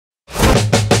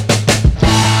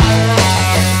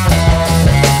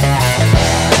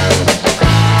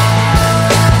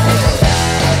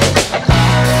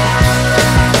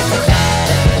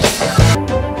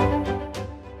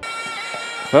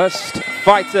first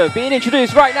fighter being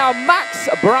introduced right now, Max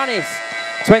Branis,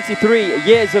 23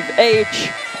 years of age,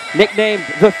 nicknamed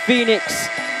the Phoenix,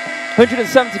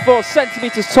 174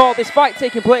 centimeters tall. This fight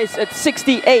taking place at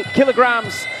 68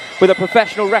 kilograms with a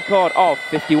professional record of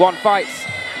 51 fights,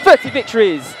 30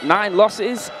 victories, 9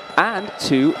 losses and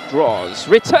 2 draws.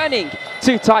 Returning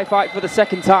to Thai Fight for the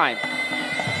second time.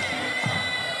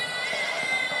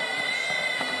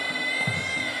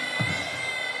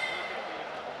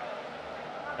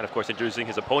 And of course, introducing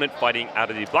his opponent, fighting out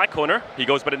of the black corner. He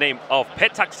goes by the name of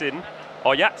Petaksin,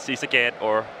 or yeah, SiSaKet,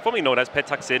 or formerly known as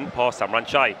Petaksin Pa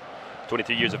Samranchai.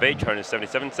 23 years of age,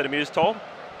 177 centimeters tall,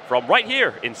 from right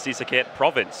here in SiSaKet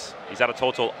province. He's had a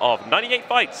total of 98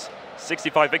 fights,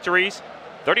 65 victories,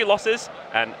 30 losses,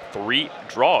 and 3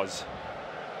 draws.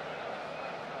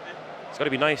 It's got to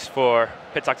be nice for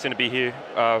Petaksin to be here,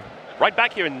 right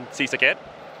back here in SiSaKet.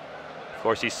 Of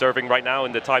course, he's serving right now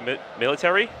in the Thai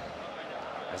military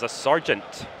as a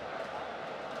sergeant.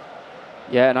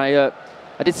 Yeah, and I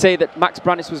did say that Max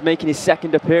Branis was making his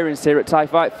second appearance here at Thai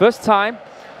Fight. First time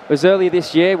was earlier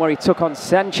this year where he took on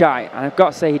Senchai, and I've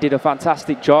got to say he did a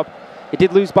fantastic job. He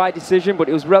did lose by decision, but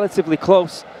it was relatively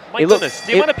close. My goodness,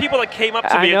 the amount of people that came up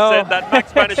to me and said that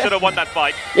Max Branis should have won that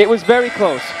fight. It was very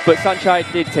close, but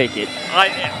Senchai did take it. I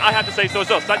have to say so as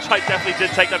well. Senchai definitely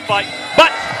did take that fight,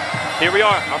 but here we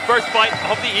are, our first fight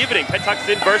of the evening,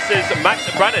 Petaksin versus Max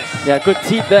Branis. Yeah, good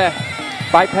teep there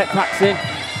by Petaksin.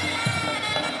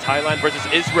 Thailand versus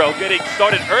Israel getting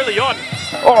started early on.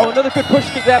 Oh, another good push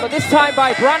kick there, but this time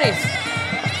by Branis.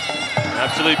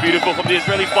 Absolutely beautiful from the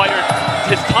Israeli fighter.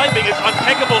 His timing is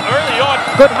impeccable early on.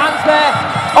 Good hands there,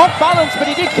 off balance, but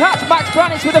he did catch Max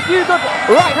Branis with a few good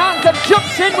right hands and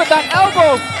jumps in with that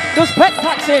elbow. Does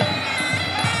Petaksin.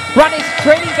 Branis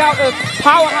training out of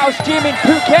Powerhouse Gym in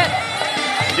Phuket.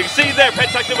 You can see there,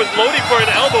 Petaksin was loading for an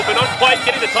elbow, but not quite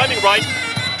getting the timing right.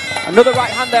 Another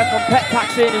right hand there from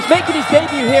Petaksin, who's making his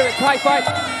debut here at Thai Fight.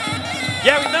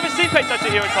 Yeah, we've never seen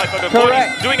Petaksin here at Thai Fight before.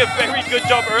 Correct. He's doing a very good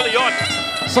job early on.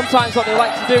 Sometimes what they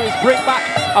like to do is bring back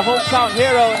a hometown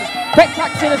hero, and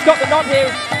Petaksin has got the nod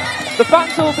here. The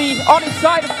fans will be on his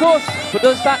side, of course, but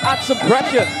does that add some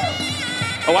pressure?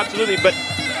 Oh, absolutely, but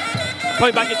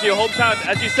coming back into your hometown,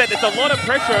 as you said, it's a lot of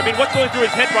pressure. I mean, what's going through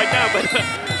his head right now? But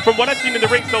from what I've seen in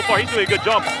the ring so far, he's doing a good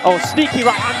job. Oh, sneaky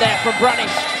right hand there from Branis.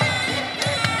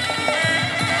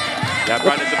 Yeah,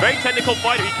 Branis is a very technical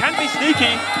fighter. He can be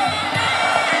sneaky,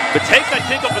 but takes that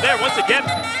kick over there once again.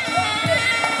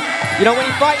 You know, when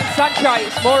you fight in Senchai,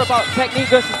 it's more about technique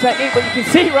versus technique, but you can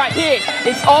see right here,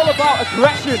 it's all about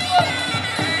aggression.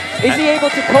 Is he able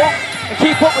to cope and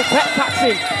keep up with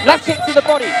Petaksin? Left kick to the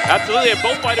body. Absolutely, and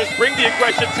both fighters bring the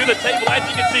aggression to the table, as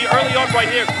you can see early on right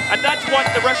here. And that's what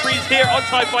the referees here on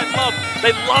Thai Fight love.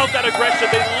 They love that aggression.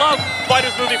 They love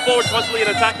fighters moving forward constantly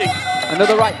and attacking.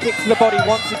 Another right kick to the body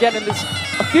once again, and there's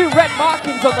a few red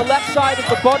markings on the left side of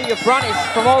the body of Branis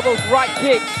from all those right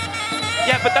kicks.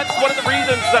 Yeah, but that's one of the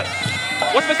reasons that,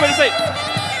 what's the best way to say it?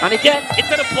 And again,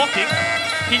 instead of blocking,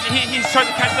 he's trying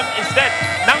to catch them instead.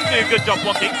 Now he's doing a good job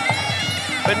blocking,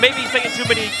 but maybe he's taking too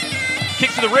many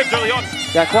kicks to the ribs early on.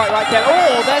 Yeah, quite right there.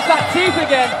 Oh, there's that teeth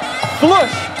again.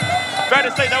 Flush. Fair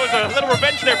to say that was a little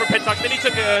revenge there for Petaksin. Then he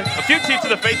took a few teeth to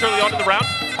the face early on in the round.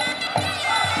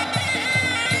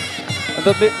 And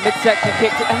the midsection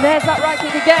kick, and there's that right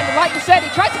kick again. And like you said,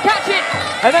 he tries to catch it,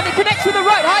 and then he connects with the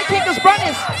right high kick. Does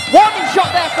Branis. Warning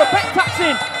shot there for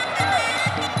Petaksin.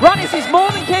 Branis is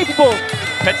more than capable.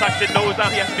 Petaksin knows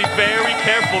now he has to be very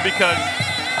careful, because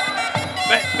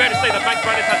fair to say that Max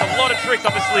Branis has a lot of tricks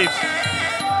up his sleeves.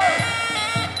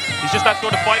 He's just that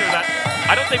sort of fighter that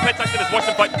I don't think Petaksin has watched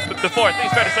him fight before. I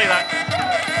think it's fair to say that.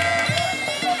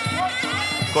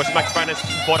 Of course, Max Branis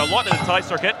fought a lot in the Thai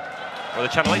circuit, or the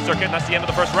Channel 8 circuit, and that's the end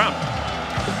of the first round.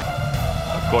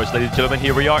 Of course, ladies and gentlemen,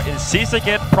 here we are in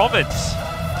SiSaKet province.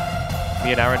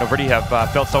 Me and Aaron already have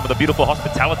felt some of the beautiful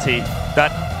hospitality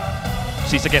that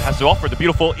SiSaKet has to offer, the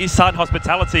beautiful Isan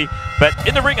hospitality. But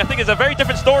in the ring, I think it's a very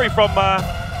different story from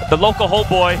the local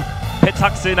homeboy,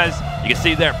 Petaksin, as you can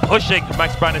see there, pushing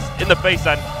Max Branis in the face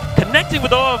and connecting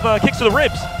with all of kicks to the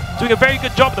ribs. Doing a very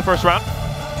good job in the first round.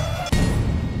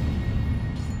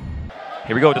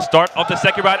 Here we go, the start of the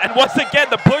second round, and once again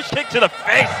the push kick to the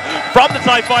face from the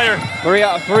Thai fighter. 3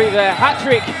 out of 3 there,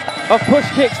 hat-trick of push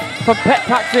kicks from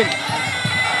Petaksin.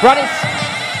 Branis,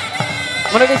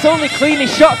 one of his only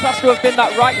cleanest shots has to have been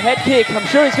that right head kick. I'm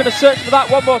sure he's going to search for that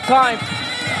one more time.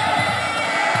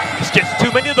 He's just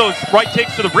too many of those right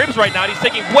kicks to the ribs right now, and he's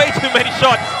taking way too many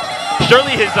shots.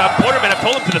 Surely his cornermen have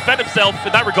told him to defend himself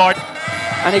in that regard.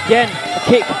 And again, a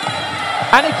kick.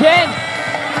 And again!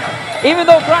 Even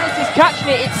though Branis is catching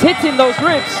it, it's hitting those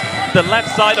ribs. The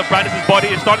left side of Brandis' body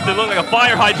is starting to look like a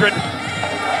fire hydrant.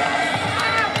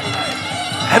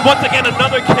 And once again,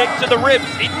 another kick to the ribs.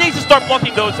 He needs to start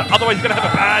blocking those, otherwise he's going to have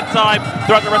a bad time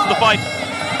throughout the rest of the fight.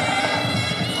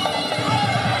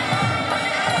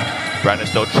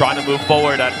 Brandis, though, trying to move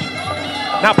forward, and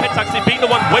now Petaxin being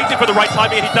the one waiting for the right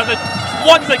timing, and he does it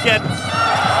once again.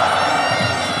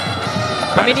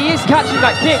 I mean, he is catching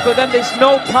that kick, but then there's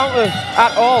no counter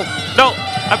at all. No,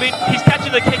 I mean, he's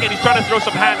catching the kick and he's trying to throw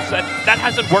some hands, and that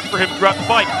hasn't worked for him throughout the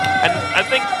fight. And I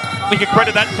think we can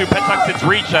credit that to Petaxin's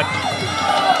reach and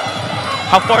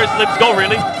how far his limbs go,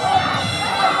 really.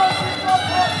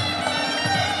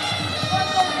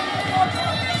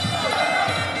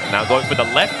 Now going for the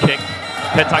left kick.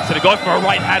 Petaxin going for a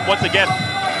right hand once again.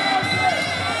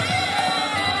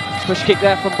 Push kick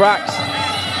there from Brax.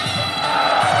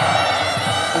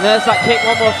 And there's that kick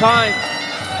one more time.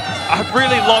 I've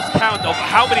really lost count of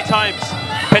how many times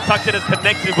Petaxin has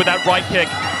connected with that right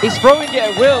kick. He's throwing it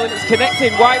at will and it's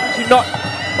connecting. Why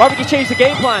would you change the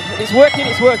game plan? If it's working,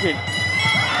 it's working.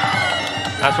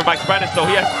 As for Max Brandis, though,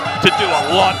 he has to do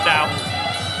a lot now.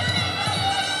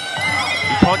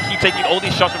 He can't keep taking all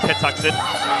these shots from Petaxin.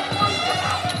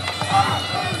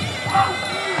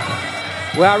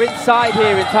 We are inside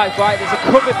here in Thai fight. There's a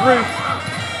covered roof.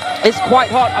 It's quite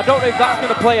hot. I don't know if that's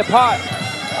going to play a part.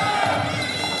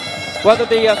 Whether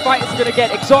the fighters are going to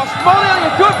get exhausted. Molly, a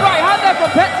good right hand there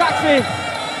from Petaxin.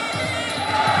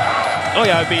 Oh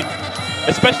yeah, I mean,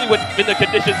 especially when in the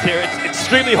conditions here, it's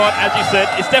extremely hot, as you said.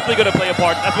 It's definitely going to play a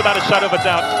part. That's without a shadow of a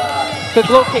doubt. Good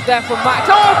low kick there from Max.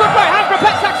 Oh, good right hand from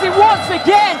Petaxin once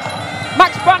again.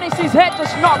 Max Brandis' head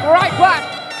just knocked right back.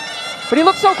 But he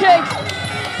looks okay.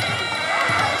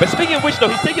 But speaking of which, though,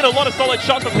 he's taking a lot of solid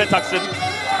shots from Petaxin.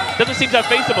 Doesn't seem to have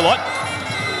faced him a lot.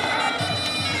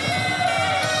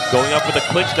 Going up for the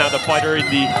clinch now, the fighter in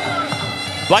the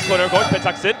black corner, going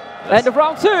Petaxin. End of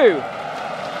round 2.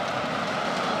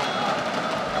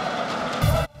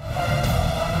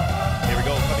 Here we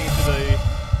go, coming into the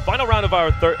final round of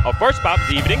our first bout of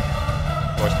the evening.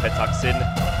 Of course, Petaxin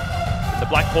in the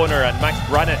black corner and Max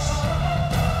Brandis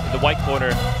in the white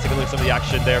corner, taking a look at some of the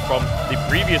action there from the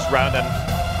previous round, and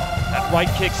that right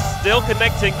kick still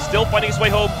connecting, still finding his way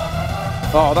home.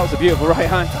 Oh, that was a beautiful right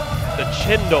hand. The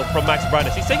chin though from Max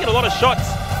Brandis. He's taken a lot of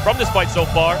shots from this fight so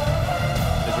far.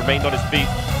 He's remained on his feet.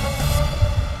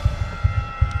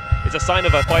 It's a sign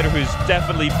of a fighter who's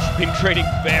definitely been training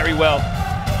very well.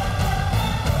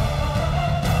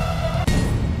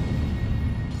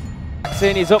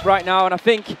 He's up right now, and I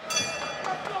think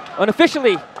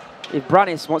unofficially, if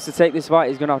Brandis wants to take this fight,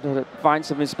 he's going to have to find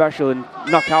something special and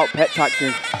knock out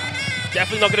Petaxin.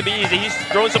 Definitely not going to be easy. He's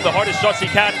throwing some of the hardest shots he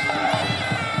can.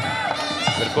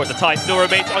 But of course, the Thai still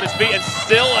remains on his feet and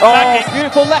still attacking. Oh,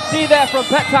 beautiful left knee there from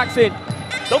Petaxin.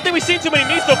 Don't think we've seen too many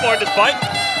knees so far in this fight.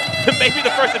 Maybe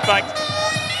the first, in fact.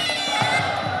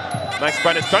 Max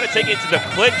Brandis trying to take it into the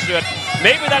clinch.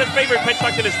 Maybe that is favoring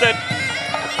Petaxin instead.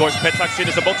 Of course, Petaxin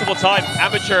is a multiple-time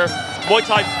amateur Muay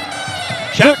Thai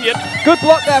champion. Good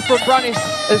block there from Brandis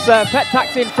as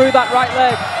Petaxin through that right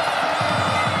leg.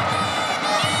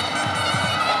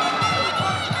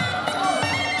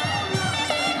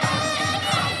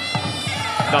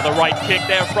 Another right kick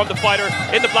there from the fighter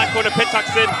in the black corner,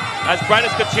 Petaxin, as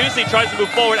Brandis continuously tries to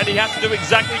move forward, and he has to do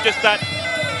exactly just that.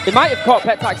 He might have caught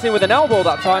Petaxin with an elbow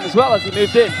that time as well as he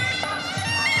moved in.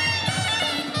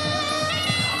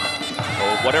 So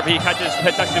whatever he catches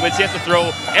Petaxin with, he has to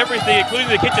throw everything,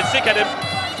 including the kitchen sink at him.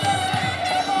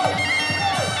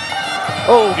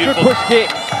 Oh, beautiful. Good push kick.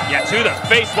 Yeah, to the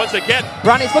face once again.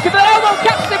 Brandis looking for the elbow,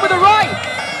 catches him with a right.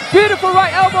 Beautiful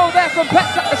right elbow there from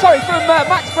Max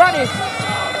Brandis.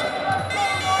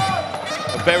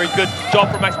 A very good job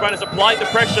from Max Brandis applying the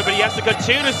pressure, but he has to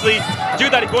continuously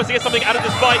do that if he wants to get something out of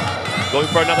this fight. Going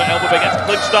for another elbow, but gets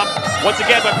clinched up once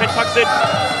again by Petaxin.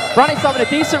 Brandis having a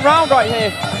decent round right here.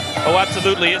 Oh,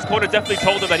 absolutely. His corner definitely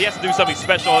told him that he has to do something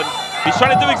special, and he's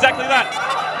trying to do exactly that.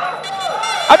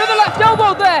 Another left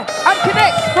elbow there, and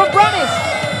connects from Brandis.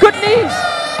 Good knees.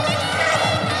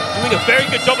 Doing a very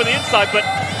good job on the inside, but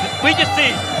we just see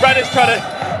Brandis trying to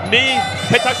knee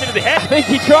Petaxin in the head. I think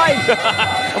he tried.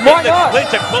 And why not?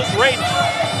 Clinch at close range.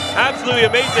 Absolutely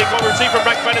amazing what we're seeing from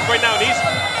Max Brandis right now, and he's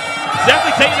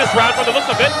definitely taking this round from the looks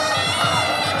of it.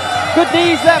 Good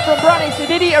knees there from Brandis. He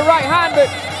did eat a right hand,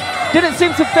 but didn't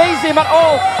seem to faze him at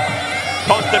all.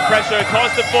 Constant pressure,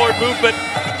 constant forward movement.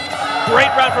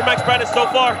 Great round for Max Brandis so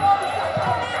far.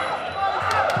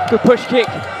 Good push kick.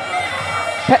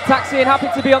 Petaxin happy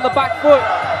to be on the back foot.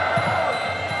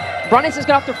 Brandis is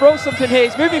going to have to throw something here.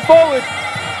 He's moving forward,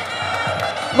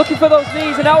 looking for those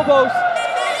knees and elbows.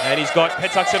 And he's got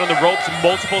Petaxin on the ropes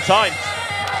multiple times.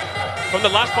 from the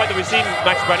last fight that we've seen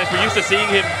Max Brannis, we're used to seeing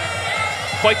him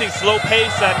fighting slow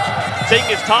pace and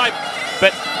taking his time,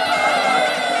 but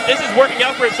this is working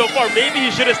out for him so far. Maybe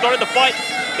he should have started the fight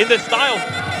in this style.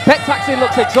 Pet Taxi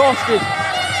looks exhausted.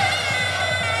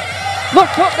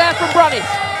 Look up there from Brannis.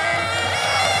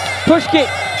 Push kick.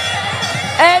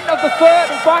 End of the third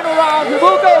and final round. We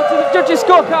will go to the judges'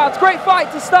 scorecards. Great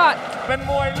fight to start.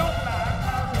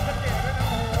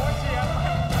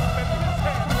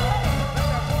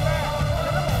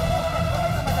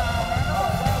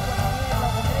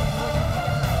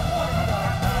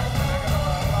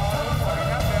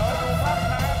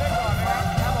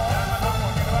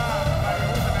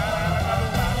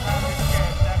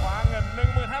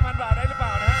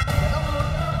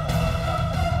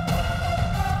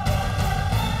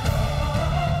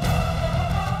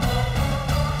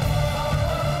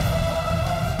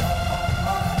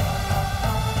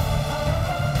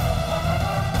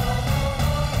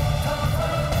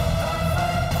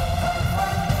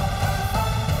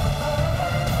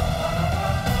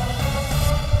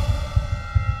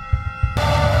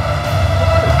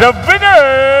 The winner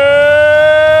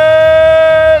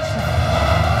is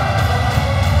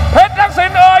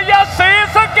SiSaKet.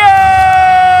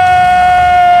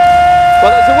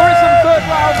 Well, it was a worrisome third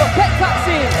round, but Pet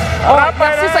Taxi,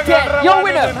 SiSaKet, your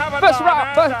winner.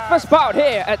 First bout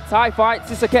here at Thai Fight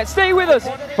SiSaKet. Stay with us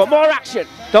for more action.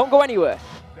 Don't go anywhere.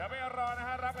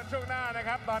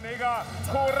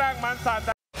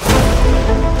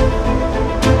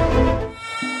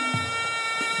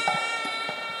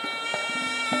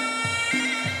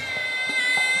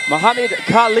 Mohammed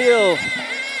Khalil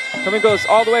goes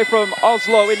all the way from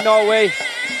Oslo in Norway.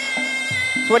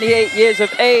 28 years of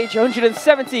age,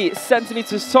 170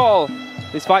 centimeters tall.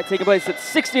 This fight taking place at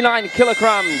 69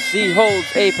 kilograms. He holds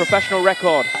a professional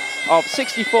record of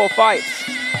 64 fights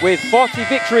with 40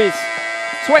 victories,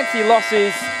 20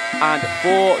 losses and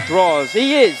 4 draws.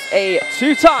 He is a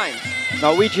 2-time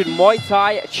Norwegian Muay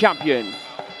Thai champion.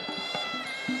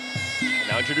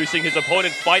 Now introducing his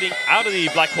opponent fighting out of the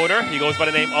black corner. He goes by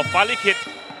the name of SiSaKet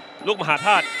Luk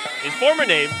MuayThai. His former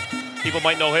name, people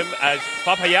might know him as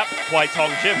Phapayap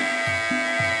Kwaitong Jim.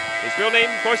 His real name,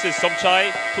 of course, is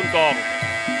Somchai Tunkong.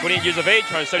 28 years of age,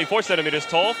 174 centimeters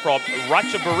tall, from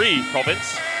Ratchaburi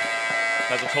province.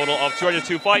 Has a total of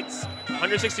 202 fights,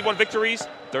 161 victories,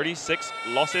 36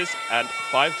 losses, and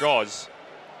 5 draws.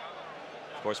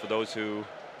 Of course, for those who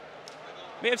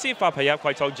may have seen Phapayap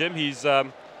Kwaitong Jim, he's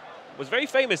was very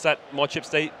famous at Mochip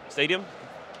Stadium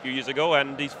a few years ago,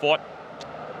 and he's fought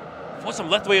some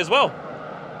left way as well.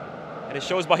 And it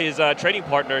shows by his training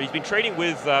partner. He's been training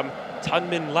with Tan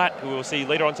Min Lat, who we'll see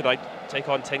later on tonight, take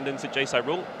on Tengden Sitjay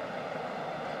Sairung.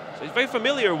 So he's very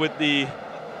familiar with the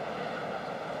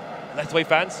left way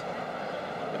fans,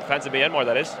 with the fans in Myanmar,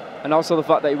 that is. And also the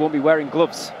fact that he won't be wearing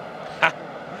gloves.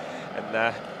 And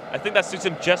I think that suits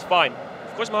him just fine.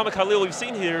 Of course, Mohammed Khalil, we've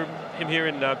seen him here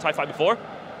in Thai Fight before.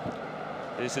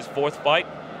 This is his 4th fight.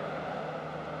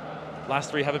 Last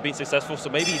 3 haven't been successful, so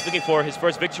maybe he's looking for his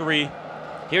first victory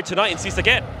here tonight in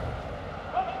SiSaKet.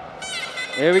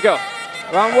 Here we go.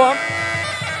 Round 1.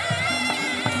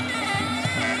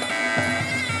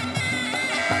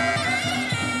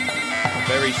 A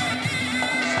very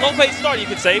slow-paced start, you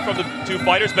could say, from the 2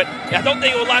 fighters, but I don't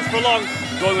think it will last for long.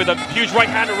 Going with a huge right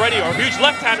hand already, or a huge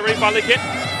left hand already, SiSaKet.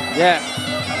 Yeah.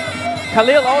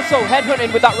 Khalil also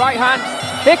headhunting with that right hand.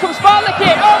 Here comes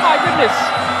SiSaKet. Oh my goodness.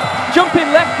 Jumping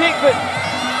left kick, but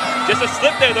just a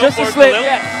slip there though just for a slip, Khalil.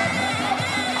 yes.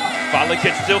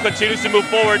 SiSaKet still continues to move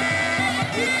forward.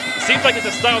 Seems like it's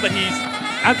a style that he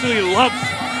absolutely loves.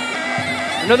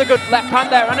 Another good left hand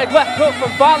there, and a left hook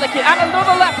from SiSaKet, and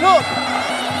another left hook.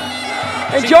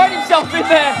 Enjoyed himself in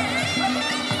there.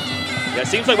 Yeah,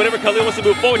 it seems like whenever Khalil wants to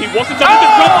move forward, he walks himself into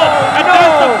trouble. And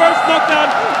that's the first knockdown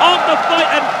of the fight,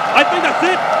 and I think that's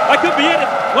it. That could be it.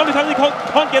 As long as Khalil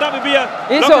can't get up and be a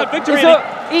knockout victory.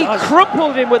 He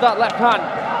crumpled him with that left hand.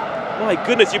 My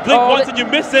goodness, you blink once and you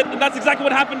miss it, and that's exactly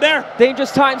what happened there.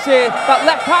 Dangerous times here. That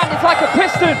left hand is like a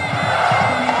piston.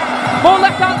 More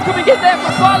left hands coming in there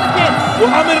from SiSaKet.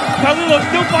 Mohammed Khalil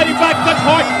still fighting back. Such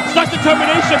heart, such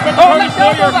determination from the left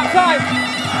elbow that time.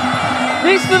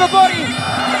 Knees to the body.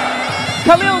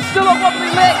 Khalil still on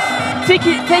wobbly legs,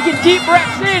 taking deep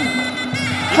breaths in.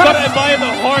 You've got to admire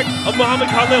the heart of Mohammed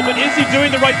Khalil, but is he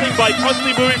doing the right thing by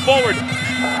constantly moving forward?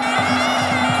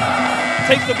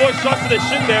 Takes the voice shots to the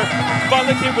shin there.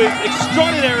 SiSaKet with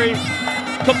extraordinary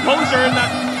composure in that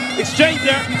exchange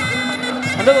there.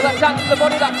 Another left hand to the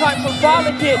body that time from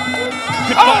SiSaKet.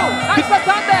 Nice left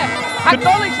hand there.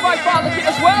 Acknowledged by SiSaKet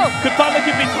as well. Could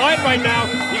SiSaKet be tired right now?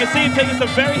 You can see him taking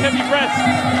some very heavy breaths.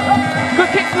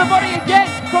 Good kick to the body again.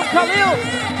 from Khalil.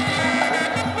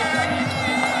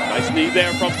 Nice knee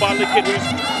there from FiSaKet, who's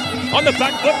on the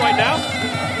back foot right now.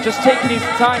 Just taking his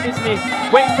time, isn't he?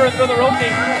 Waiting for another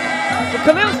opening. But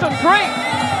Khalil's done great.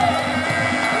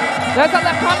 There's that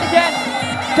left hand again.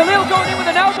 Khalil going in with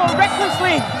an elbow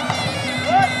recklessly.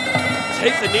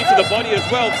 Takes a knee to the body as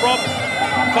well from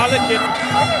FiSaKet.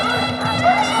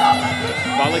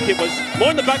 FiSaKet was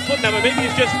more on the back foot now, but maybe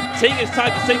he's just taking his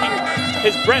time, just taking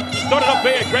his breath. He started off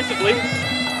very aggressively.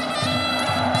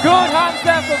 Good hands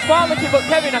there from FiSaKet, but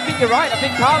Kevin, I think you're right. I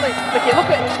think Carly,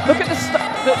 look at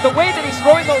the way that he's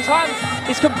throwing those hands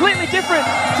is completely different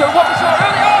to what we saw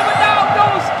earlier. Oh, but now it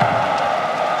goes.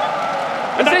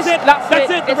 And that's it. That's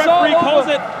it. The referee calls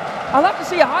it. I'll have to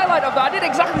see a highlight of that. I didn't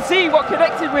exactly see what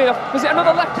connected with. Was it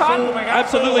another left hand?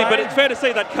 Absolutely, but it's fair to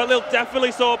say that Khalil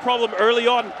definitely saw a problem early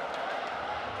on.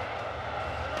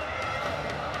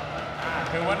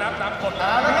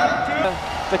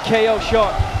 The KO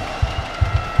shot.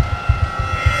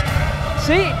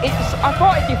 See, I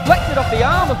thought it deflected off the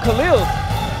arm of Khalil.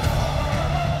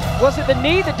 Was it the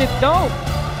knee that did? No.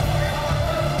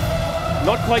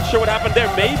 Not quite sure what happened there.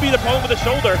 Maybe the problem with the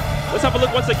shoulder. Let's have a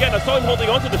look once again. I saw him holding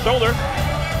onto the shoulder.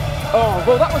 Oh,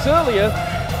 well, that was earlier.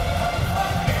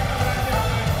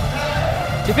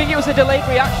 Do you think it was a delayed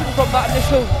reaction from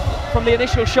the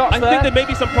initial shots there? I think there may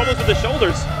be some problems with the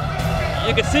shoulders.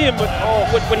 You could see him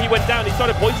when he went down. He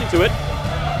started pointing to it.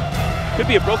 Could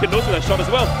be a broken nose with that shot as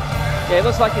well. Yeah, it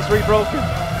looks like it's rebroken.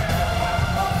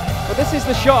 But this is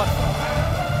the shot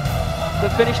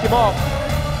that finished him off.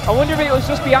 I wonder if it was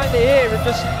just behind the ear and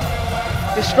just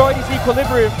destroyed his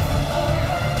equilibrium.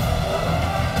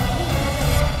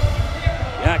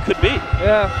 Yeah, it could be.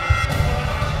 Yeah.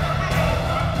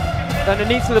 And a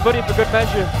knee to the body for good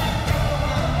measure.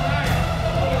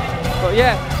 But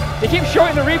yeah, they keep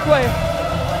showing the replay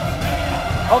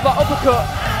of that uppercut.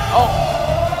 Oh.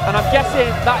 And I'm guessing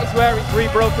that is where it's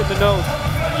rebroken the nose.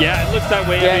 Yeah, it looks that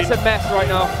way. Yeah, it's a mess right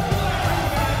now.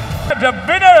 The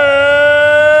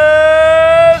winners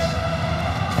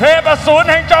เทพอสูร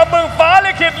แห่งจอมเมืองฟ้า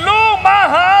ลิขิตลูกม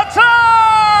หาชั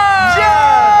ย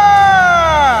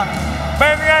เป็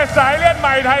นไงสายเลือดให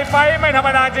ม่ไทยไฟไม่ธรรม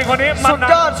ดาจริงคนนี้สุด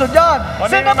ยอดสุดยอด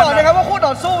ซึ่งก็บอกนะครับว่าคู่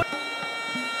ต่อสู้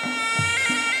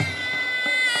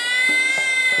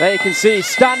There you can see,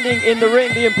 standing in the ring,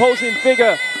 the imposing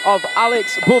figure of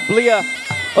Alex Bublia,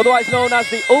 otherwise known as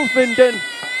the Ulfenden.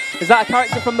 Is that a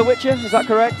character from The Witcher? Is that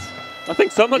correct? I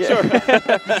think so, I'm not sure.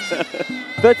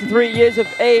 33 years of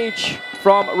age,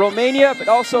 from Romania, but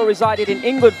also resided in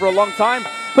England for a long time.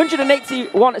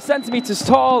 181 centimeters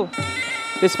tall.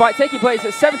 This fight taking place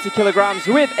at 70 kilograms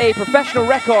with a professional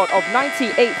record of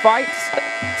 98 fights,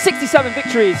 67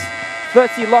 victories,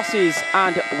 30 losses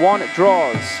and 1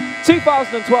 draws.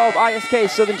 2012 ISK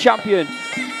Southern Champion,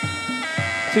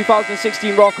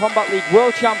 2016 Raw Combat League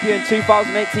World Champion,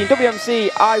 2018 WMC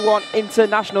I1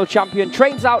 International Champion,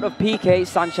 trains out of PK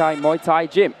Sunshine Muay Thai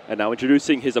Gym. And now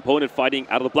introducing his opponent fighting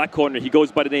out of the black corner. He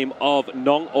goes by the name of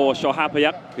Nong O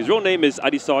Shohapayat. His real name is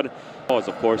Adison.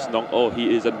 Of course, Nong O,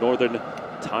 he is a Northern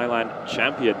Thailand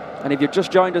champion. And if you've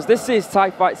just joined us, this is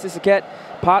Thai Fight SiSaKet.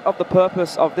 Part of the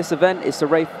purpose of this event is to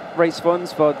raise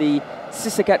funds for the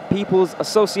SiSaKet People's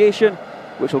Association,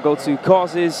 which will go to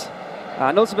causes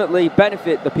and ultimately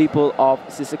benefit the people of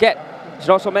SiSaKet. I should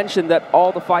also mention that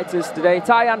all the fighters today,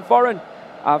 Thai and foreign,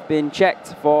 have been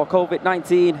checked for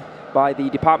COVID-19 by the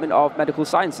Department of Medical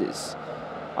Sciences.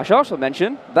 I should also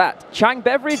mention that Chang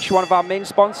Beverage, one of our main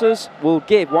sponsors, will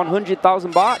give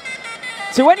 100,000 baht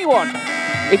to anyone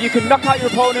if you can knock out your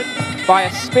opponent by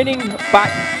a spinning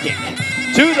back kick.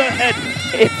 To the head.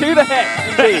 To the head,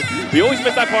 indeed. We always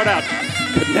miss that part out.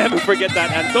 But never forget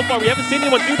that. And so far, we haven't seen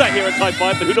anyone do that here in Thai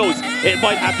Fight, but who knows? It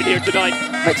might happen here tonight.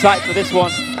 I'm excited for this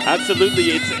one.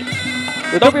 Absolutely.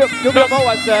 The WMO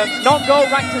has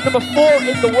non-goal ranked as number 4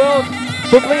 in the world.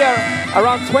 Bublia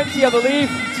around 20, I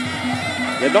believe.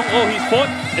 Yeah, Nong O, he's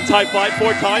fought in Thai Fight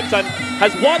 4 times and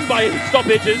has won by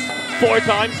stoppages 4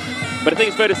 times. But I think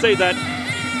it's fair to say that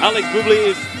Alex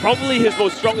Bublia is probably his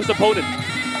most strongest opponent.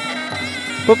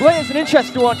 Bublia is an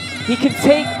interesting one. He can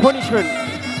take punishment.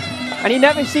 And he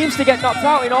never seems to get knocked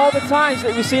out in all the times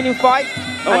that we've seen him fight.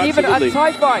 And even at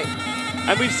Thai Fight.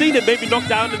 And we've seen him maybe knocked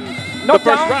down in the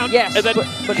first round. Yes, and then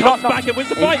comes back and wins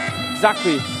the fight.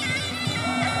 Exactly.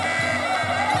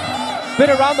 Been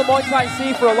around the Muay Thai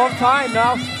scene for a long time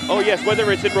now. Oh yes,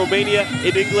 whether it's in Romania,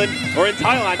 in England, or in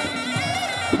Thailand,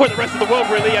 or the rest of the world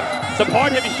really. And some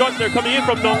hard heavy shots that are coming in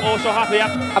from Nong O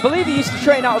Shohapayat. I believe he used to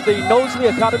train out of the Knowsley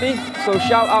Academy, so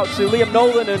shout out to Liam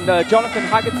Nolan and Jonathan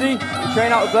Haggerty, who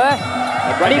train out of there.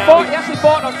 And he actually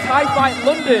fought on Thai Fight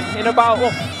London in about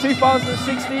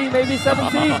 2016, maybe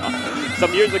 17.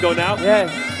 some years ago now. Yeah.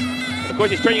 Of course,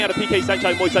 he's training out of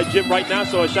SiSaKet Muay Thai gym right now,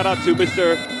 so a shout out to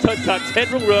Mr. Ted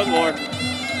Rung Rung, or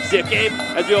SiSaKet,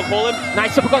 as we all call him.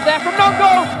 Nice uppercut there from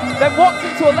Nongo, then walks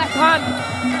into a left hand.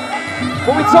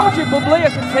 But we told you Bublé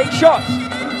can take shots.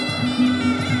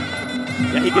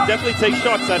 Yeah, he can definitely take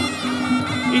shots, and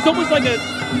he's almost like a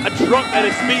truck that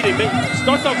is speeding. He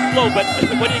starts off slow, but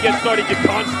when he gets started, you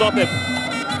can't stop him.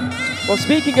 Well,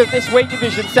 speaking of this weight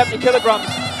division, 70 kilograms,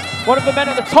 one of the men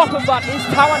at the top of that is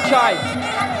Thailand.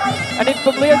 And if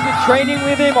Bublé has been training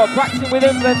with him or practicing with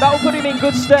him, then that will put him in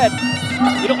good stead.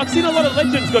 You know, I've seen a lot of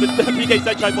legends go to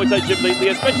SiSaKet Muay Thai gym lately,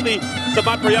 especially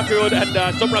Samat Prayakar and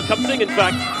Somran Kamsing, in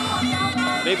fact.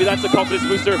 Maybe that's a confidence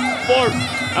booster for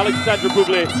Alexandre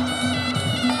Bublé.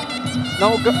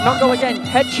 Nongo again,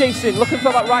 head chasing, looking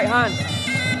for that right hand.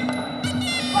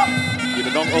 You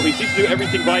know, Nongo, he seems to do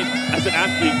everything right as an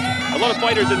athlete. A lot of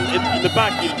fighters in the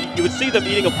back, you would see them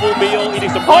eating a full meal, eating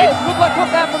some rice. Oh, good luck up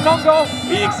there from Nongo.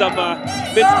 Eating some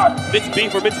minced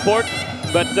beef or minced pork.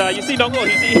 But you see Nongo,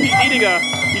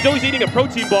 he's always eating a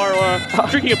protein bar or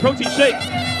drinking a protein shake.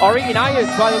 Or eating iron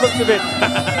by the looks of it.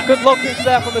 Good look is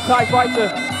there from the Thai fighter.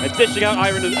 And dishing out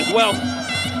iron as well.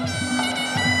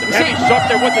 Some heavy shots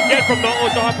there once again from Nongo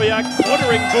Sahapayak,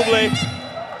 cornering Bublé.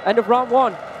 End of round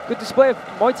one. Good display of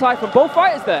Muay Thai from both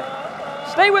fighters there.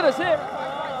 Stay with us here.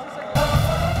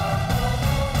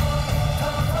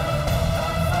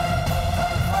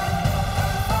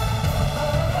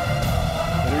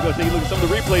 There we go, taking a look at some of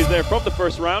the replays there from the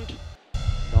first round.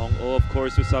 Nongo, of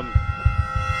course, with some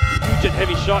huge and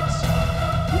heavy shots.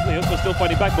 Bublé also still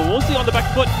fighting back, but we'll see on the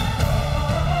back foot.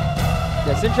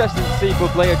 Yeah, it's interesting to see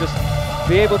Bublé just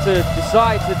be able to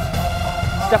decide to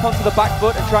step onto the back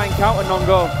foot and try and counter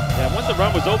Nongo. Yeah, once the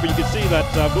round was over, you could see that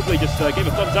Bublé just gave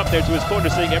a thumbs up there to his corner,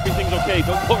 saying everything's okay,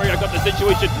 don't worry, I got the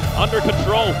situation under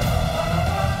control.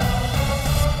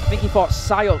 I think he fought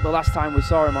Sayok the last time we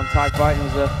saw him on Thai Fight. It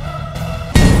was a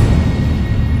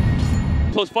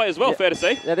close fight as well, yeah, fair to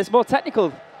say. Yeah, this more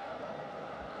technical.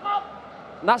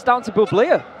 And that's down to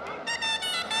Bublé.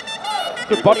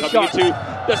 Good body shot. Into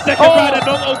the second round, and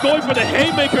Nongo going for the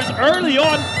haymakers early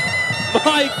on.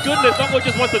 My goodness, Nongo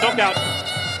just wants the knockout.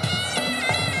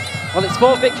 Well, it's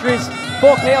 4 victories,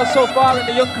 4 KOs so far in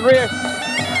the young career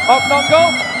of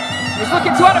Nongo. He's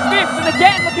looking to add a 5th, and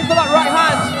again looking for that right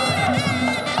hand.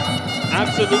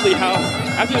 Absolutely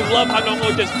love how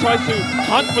Nongo just tries to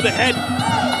hunt for the head.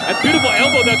 A beautiful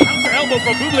elbow, the counter elbow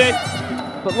from Bublé.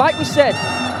 But like we said,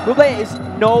 Bublé is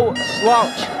no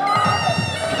slouch.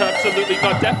 Absolutely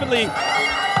not. Definitely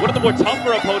one of the more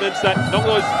tougher opponents that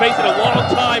Nongo has faced in a long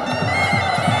time.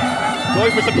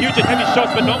 Going for some huge and heavy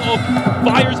shots, but Nongo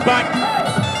fires back.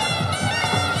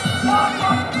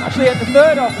 Actually, at the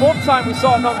 3rd or 4th time we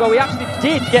saw Nongo, he actually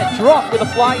did get dropped with a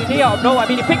flying knee out of nowhere. I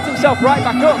mean, he picked himself right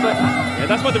back up, but yeah,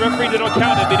 that's why the referee did not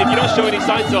count. I mean, if you don't show any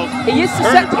signs of he is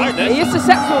susceptible. He is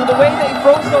susceptible the way that he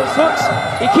throws those hooks.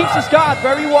 He keeps his guard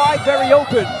very wide, very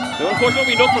open. Now, of course, what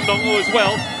we know from Nongo as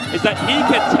well is that he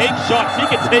can take shots. He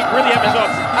can take really heavy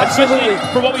shots, Absolutely.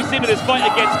 especially from what we've seen in his fight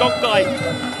against Gong Thai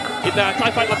in Thai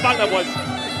Fight Lapang, that was.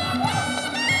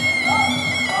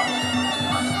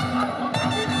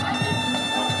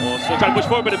 Oh, still trying to push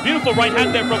forward, but a beautiful right hand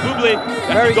there from Bublé.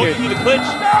 Very going good. through the clinch.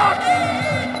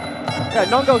 Yeah,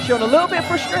 Nongo's showing a little bit of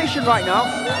frustration right now.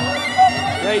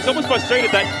 Yeah, he's almost frustrated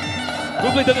that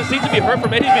Bublé doesn't seem to be hurt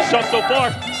from any of his shots so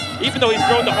far, even though he's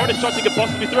throwing the hardest shots he could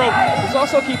possibly throw. He's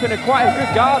also keeping quite a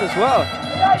good guard as well.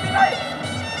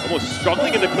 Almost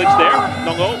struggling in the clinch there,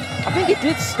 Nongo. I think he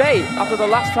did stay after the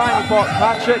last time he fought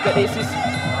Patrick, that it's his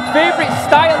favourite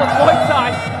style of Muay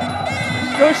Thai.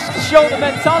 Goes to show the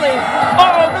mentality.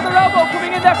 Oh, another elbow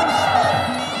coming in there from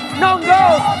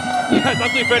Nongo. Yeah, it's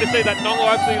absolutely fair to say that Nongo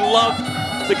absolutely loves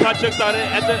the Kachuk side,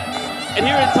 and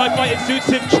here in Thai Fight, it suits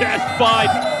him just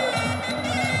fine.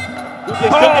 Bublé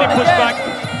still getting pushed back.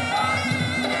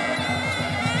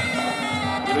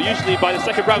 You know, usually by the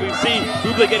second round, we see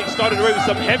Bublé getting started away with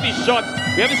some heavy shots.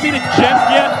 We haven't seen it just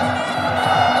yet.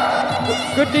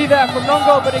 Good knee there from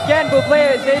Nongo, but again,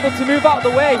 Bublé is able to move out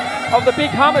of the way of the big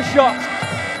hammer shots.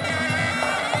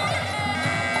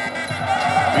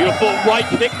 Beautiful right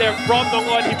kick there from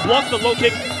Nongo, and he blocks the low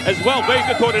kick as well. Very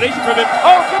good coordination from him.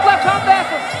 Oh, good left hand there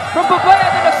from Bublé,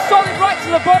 and then a solid right to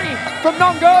the body from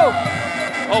Nongo.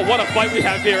 Oh, what a fight we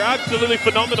have here. Absolutely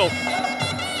phenomenal.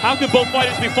 How can both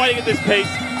fighters be fighting at this pace?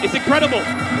 It's incredible.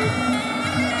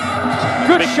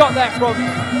 Good shot there from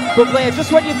Bublé,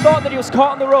 just when you thought that he was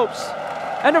caught on the ropes.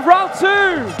 End of round 2.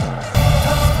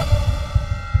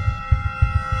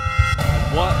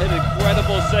 What an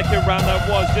incredible second round that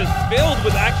was, just filled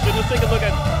with action. Let's take a look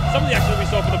at some of the action that we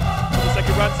saw from the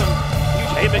second round. Some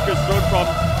huge haymakers thrown from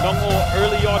Nong-O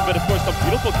early on, but of course some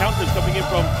beautiful counters coming in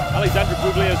from Alexandre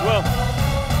Bublé as well.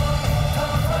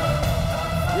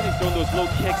 Really throwing those low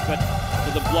kicks, but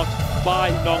those are blocked by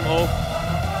Nong-O.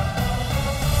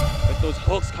 But those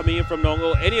hooks coming in from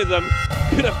Nong-O, any of them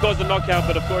could have caused a knockout,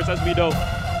 but of course, as we know,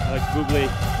 Alex Bublé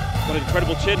got an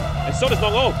incredible chin, and so does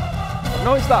Nong-O. I've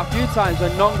noticed that a few times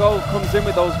when Nong-O comes in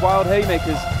with those wild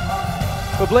haymakers.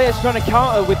 Bublé is trying to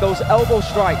counter with those elbow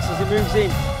strikes as he moves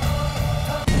in.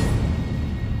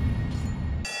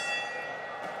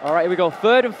 All right, here we go.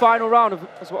 Third and final round of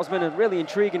what's been a really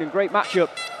intriguing and great matchup.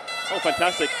 Oh,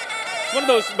 fantastic. It's one of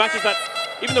those matches that,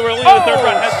 even though we're only in the third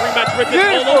round, has rematch written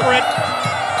all over it.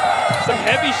 Some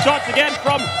heavy shots again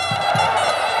from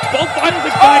both fighters,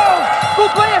 in fact.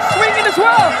 Bublé is swinging as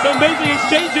well. Some amazing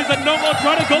exchanges, and Nong-O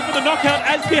trying to go for the knockout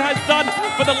as he has done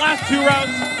for the last 2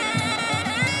 rounds.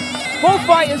 Both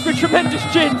fighters with tremendous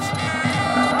chins.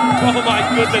 Oh my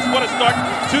goodness, what a start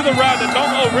to the round, and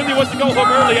Nong-O really wants to go home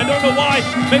early. I don't know why.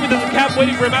 Maybe there's a cab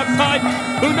waiting for him outside.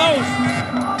 Who knows?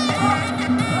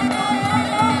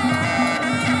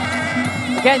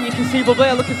 Again, you can see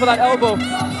Bublé looking for that elbow.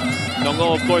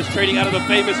 Nong-O, of course, training out of the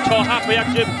famous Cho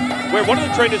Hapayak gym, where one of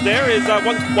the trainers there is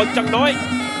Wang Chang-noi.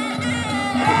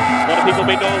 A lot of people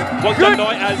may know Wang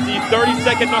Chang-noi as the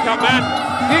 32nd knockout man.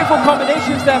 Beautiful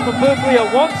combinations there from Bublé.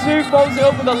 1-2, follows it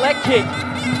up with a leg kick.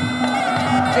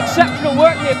 Exceptional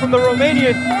work here from the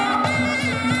Romanian.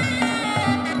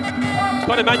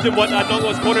 Can't imagine what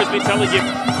Nong-O's corner has been telling him.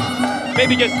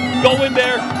 Maybe just go in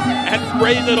there and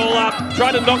raise it all up.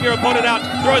 Try to knock your opponent out.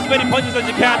 Throw as many punches as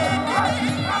you can.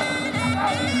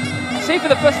 See, for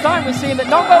the first time, we're seeing that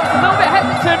Nong-O is a little bit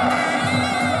hesitant.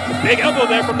 A big elbow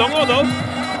there from Nong-O, though.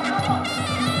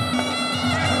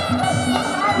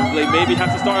 Bublé maybe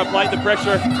has to start applying the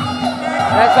pressure.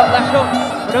 There's that left hook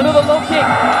with another low kick.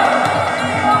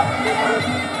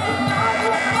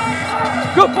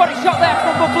 Good body shot there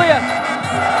from Bublé.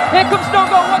 Here comes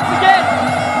Nong-O once again.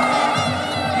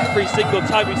 Every single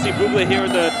time we see Bublé here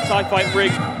in the Thai fight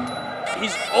ring,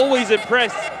 he's always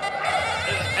impressed.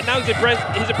 And now he's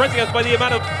impressing us by the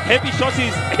amount of heavy shots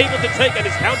he's able to take, and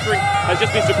his countering has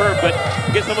just been superb. But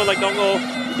against someone like Nong-O,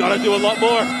 you gotta do a lot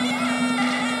more.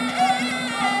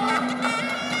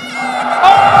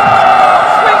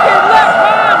 Swinging left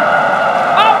hand!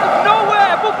 Out of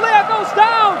nowhere, Bublé goes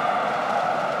down!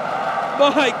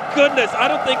 My goodness, I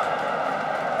don't think...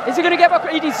 Is he going to get back?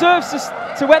 He deserves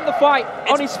to end the fight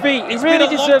on his feet. He really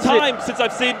deserves it. It's been a long time since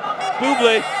I've seen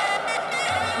Bublé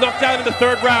knocked down in the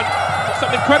 3rd round.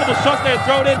 Some incredible shots there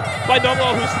thrown in by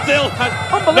Nong-O, who still has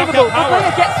unbelievable. knockout power.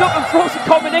 Bublé gets up and throws a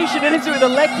combination and hits it with a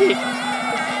leg kick.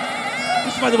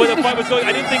 Just by the way the fight was going,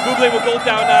 I didn't think Bublé would go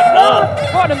down at all.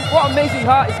 What amazing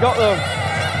heart he's got, though.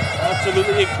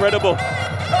 Absolutely incredible.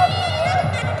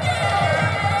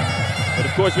 But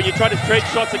of course, when you try to trade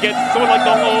shots against someone like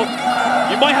Nong-O,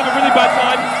 you might have a really bad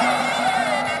time.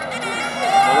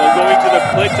 Nong-O going to the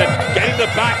clinch and getting the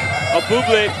back of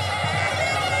Bublé.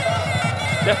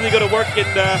 Definitely going to work in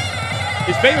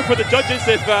his favor for the judges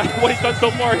if what he's done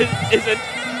so far isn't.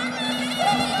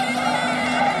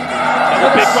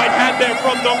 Another big right hand there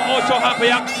from Nong-O Cho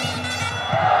Hapayak.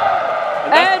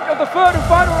 End of the 3rd and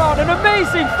final round. An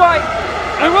amazing fight.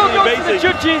 We will go to the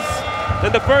judges.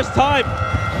 Then the first time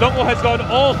Nong-O has gone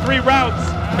all 3 rounds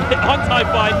on Thai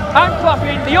fight. And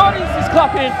clapping. The audience is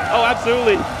clapping. Oh,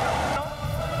 absolutely.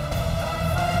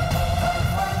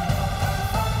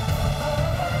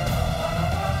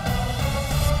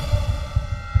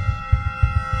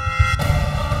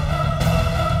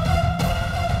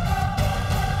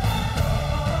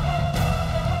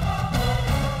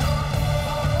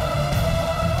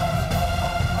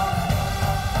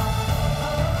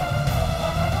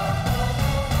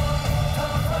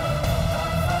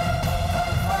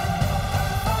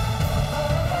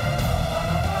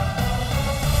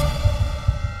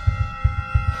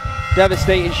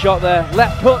 Devastating shot there.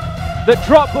 Left hook that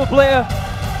dropped Bublé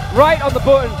right on the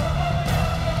button.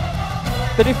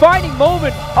 The defining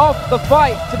moment of the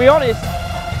fight, to be honest.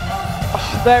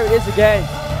 Oh, there it is again.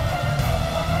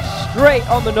 Straight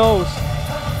on the nose.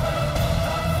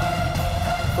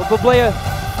 But Bublé,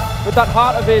 with that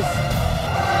heart of his.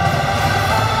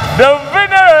 The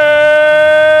winner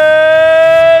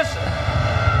is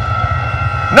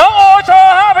Nong-O Cho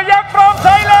Hapayak from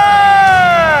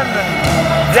Thailand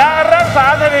ยังรักษา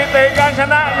สถิติการช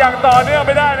นะอย่างต่อเนื่องไ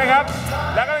ปได้นะครับ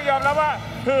และก็ต้องยอมรับว่า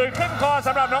หืดขึ้นคอส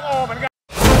ำหรับน้องโอเหมือนกัน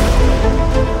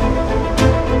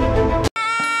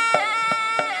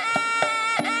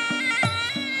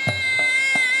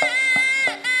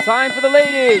Time for the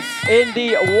ladies in the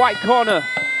white corner.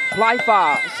 Plaifa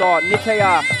saw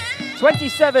Nitaya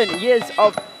 27 years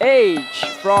of age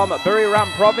from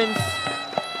Buriram province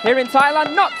here in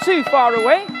Thailand, not too far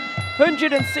away.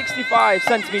 165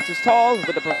 centimeters tall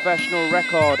with a professional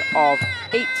record of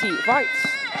 80 fights,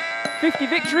 50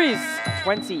 victories,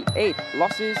 28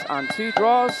 losses and 2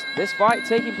 draws. This fight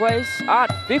taking place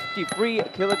at 53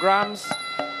 kilograms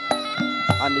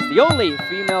and is the only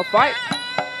female fight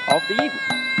of the evening.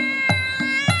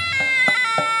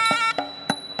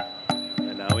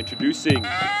 And now introducing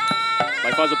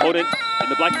MuayThai's opponent in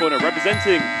the black corner,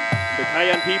 representing the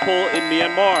Kayan people in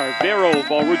Myanmar, Vero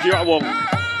Varujirawong,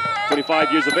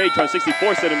 25 years of age,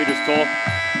 164 centimeters tall,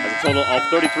 has a total of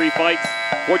 33 fights,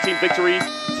 14 victories,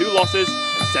 2 losses,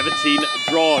 and 17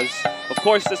 draws. Of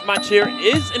course, this match here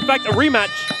is, in fact, a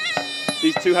rematch.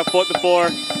 These two have fought before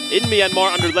in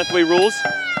Myanmar under Lethwei rules.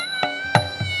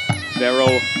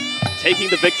 Vero taking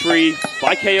the victory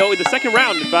by KO in the second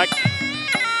round, in fact.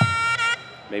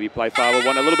 Maybe MuayThai will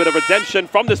want a little bit of redemption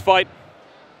from this fight.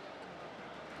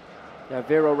 Yeah,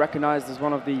 Vero recognized as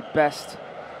one of the best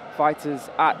fighters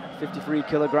at 53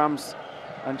 kilograms,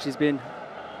 and she's been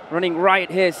running right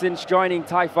here since joining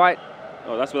Thai Fight.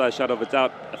 Oh, that's without a shadow of a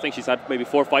doubt. I think she's had maybe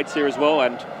 4 fights here as well,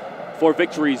 and 4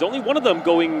 victories. Only one of them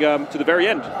going to the very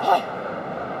end.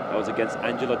 That was against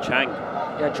Angela Chang.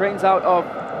 Yeah, trains out of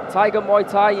Tiger Muay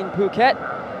Thai in Phuket.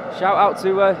 Shout out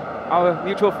to our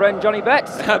mutual friend Johnny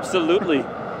Betts. Absolutely.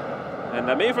 And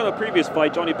maybe from the previous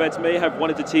fight, Johnny Betts may have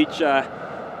wanted to teach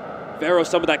Vero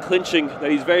some of that clinching that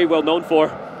he's very well known for.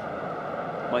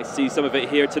 Might see some of it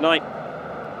here tonight.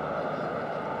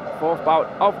 4th bout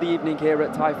of the evening here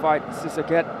at Thai Fight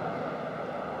SiSaKet.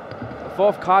 The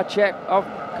 4th card check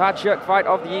fight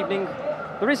of the evening.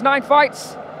 There is 9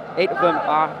 fights. 8 of them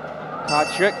are card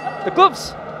check. The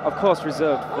gloves, of course,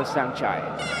 reserved for Sanchai.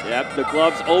 Yep, the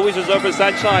gloves always reserved for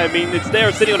Sanchai. I mean, it's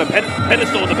there sitting on a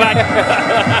pedestal in the back.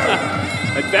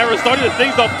 And Vero started the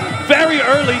things off very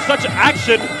early, such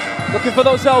action. Looking for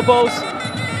those elbows.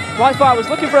 MuayThai was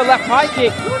looking for a left high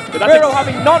kick. Vero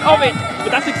having none of it.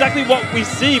 But that's exactly what we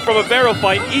see from a Vero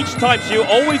fight each time. She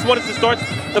always wanted to start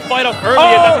the fight off early,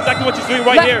 and that's exactly what she's doing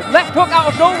right here. Left hook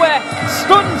out of nowhere.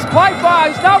 Stuns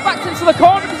MuayThai. He's now backed into the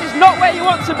corner. This is not where you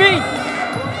want to be.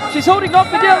 She's holding on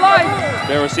for dear life.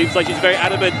 Vero seems like she's very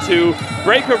adamant to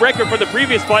break her record from the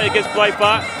previous fight against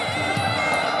MuayThai.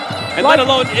 And let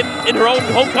alone in her own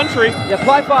home country. Yeah,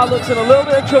 MuayThai looks in a little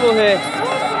bit of trouble here.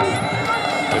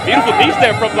 A beautiful piece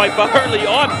there from MuayThai early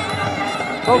on.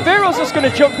 Well, Vero's just going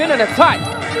to jump in and attack.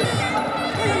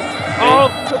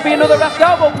 Oh, could be another left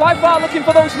elbow. MuayThai looking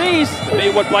for those knees.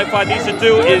 Maybe what MuayThai needs to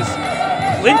do is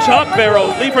clinch up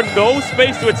Vero, leave her no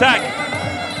space to attack.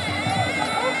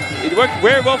 It worked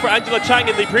very well for Angela Chang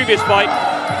in the previous fight.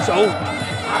 So,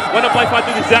 why not MuayThai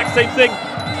do the exact same thing?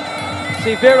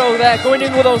 See Vero there going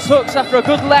in with those hooks after a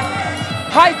good left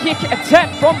high kick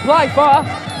attempt from MuayThai.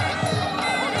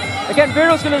 Again,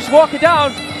 Vero's going to just walk it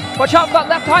down. Watch out for that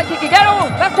left high kick again. Oh,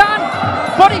 left hand.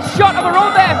 Body shot of her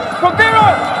own there from Vero.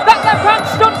 That left hand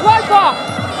stunned MuayThai.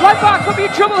 MuayThai could be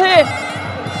in trouble here.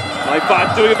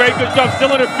 MuayThai doing a very good job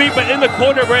still on her feet, but in the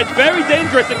corner where it's very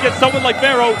dangerous against someone like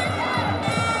Vero.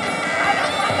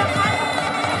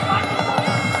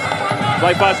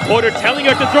 MuayThai's corner telling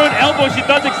her to throw an elbow. She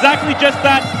does exactly just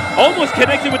that. Almost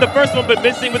connected with the first one, but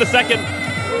missing with the second.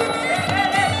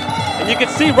 And you can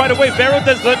see right away, Vero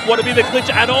does not want to be the clinch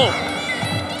at all.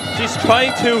 She's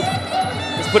trying to,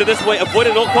 let's put it this way, avoid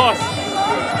it at all costs.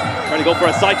 Trying to go for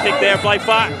a side kick there,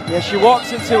 MuayThai. Yeah, she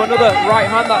walks into another right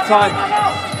hand that time.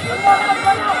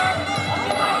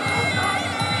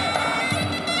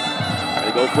 Trying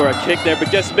to go for a kick there, but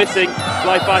just missing.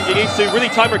 MuayThai, she needs to really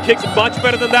time her kicks much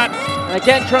better than that. And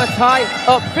again, trying to tie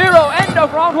up Vero, end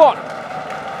of round 1.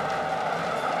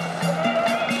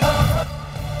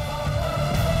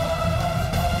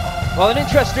 Well, an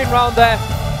interesting round there.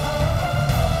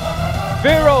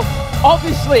 Vero,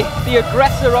 obviously the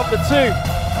aggressor of the two.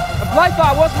 And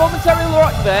MuayThai was momentarily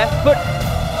rocked there, but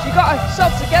she got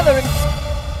herself together and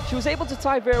she was able to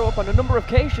tie Vero up on a number of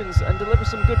occasions and deliver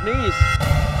some good knees.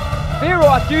 Vero,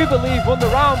 I do believe, won the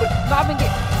round, but not having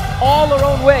it all her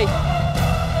own way.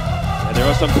 And there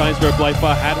are some times where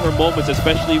MuayThai had her moments,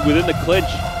 especially within the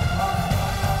clinch.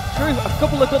 True, a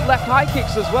couple of good left high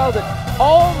kicks as well that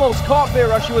almost caught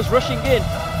Vero as she was rushing in.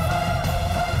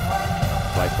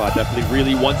 MuayThai definitely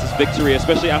really wants this victory,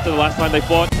 especially after the last time they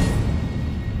fought.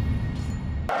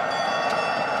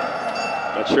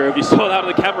 Not sure if you saw that on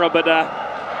the camera, but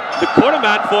the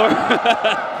cornerman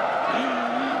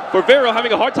for Vero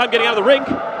having a hard time getting out of the ring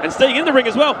and staying in the ring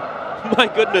as well. My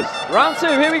goodness. Round 2,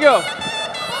 here we go.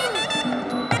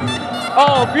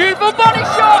 Oh, beautiful body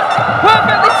shot!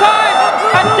 Perfectly timed!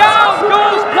 And down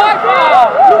goes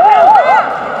MuayThai!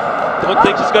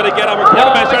 think she's going to get up. Her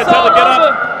quarterback's trying to tell her to get up.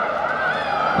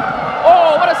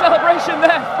 Oh, what a celebration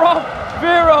there from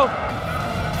Vero.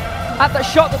 At that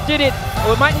shot that did it.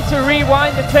 We might need to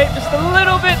rewind the tape just a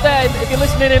little bit there if you're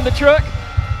listening in the truck.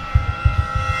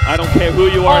 I don't care who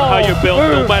you are and how you're built,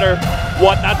 no matter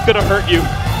what, that's going to hurt you.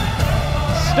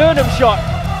 Sternum shot,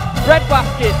 bread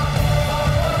basket.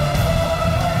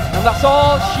 And that's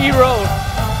all she wrote.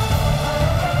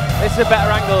 This is a better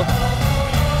angle.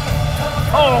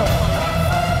 Oh!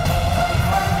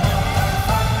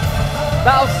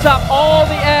 That'll sap all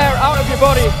the air out of your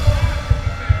body.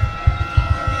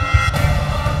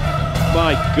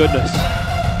 My goodness.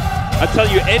 I tell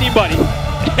you, anybody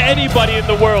in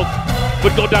the world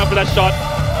would go down for that shot.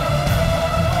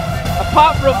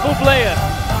 Apart from Bublé.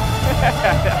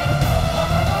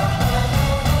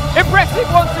 Impressive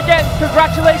once again.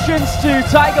 Congratulations to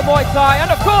Tiger Muay Thai and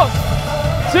of course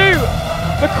to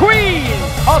the queen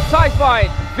of Thai fight,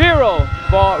 Vero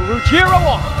for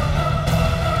Rujirawa.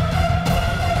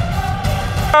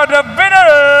 The winners,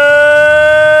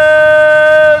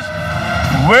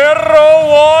 Vero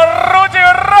for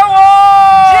Rujirawa.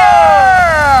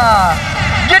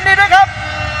 ยินดีด้วยครับ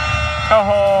โอ้โ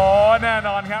หแน่น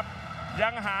อนครับยั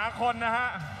งหาคนนะฮะ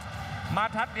มา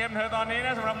ทัดเทียมเธอตอนนี้น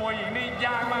ะสำหรับมวยหญิงนี่ย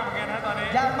ากมากเหมือนกันนะตอนนี้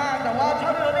ยากมากแต่ว่าเท่า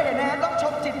ที่เราได้เห็นนะฮะต้องช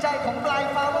มจิตใจของปลาย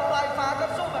ฟ้าว่าปลายฟ้าก็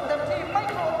สู้แบบเต็มที่ไม่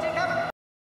กลัวจริงครับ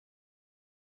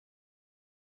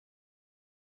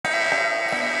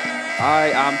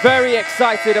I am very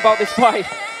excited about this fight.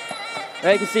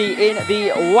 There you can see in the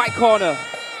white corner,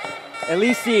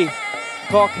 Elise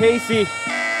Caucasi,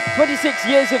 26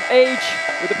 years of age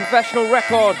with a professional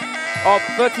record of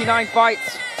 39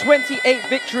 fights, 28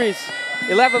 victories,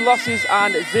 11 losses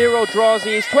and 0 draws.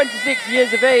 He is 26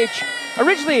 years of age,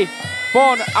 originally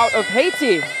born out of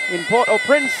Haiti in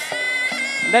Port-au-Prince,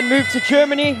 then moved to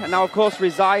Germany and now of course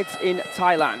resides in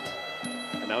Thailand.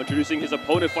 And now introducing his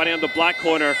opponent fighting on the black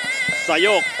corner,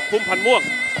 Sayok Pumpanmuang.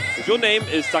 His real name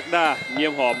is Sakda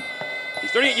Niemhom.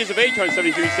 He's 38 years of age,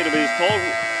 173 centimeters tall,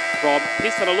 from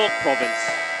Pisanalok province.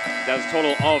 He has a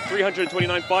total of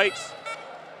 329 fights,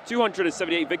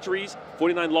 278 victories,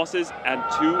 49 losses, and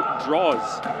 2 draws.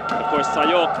 And of course,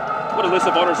 Sayok, what a list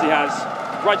of honors he has.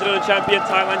 Rajadan champion,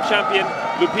 Thailand champion,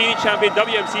 Lumpini champion,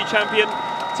 WMC champion,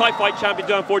 Thai fight champion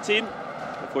 2014.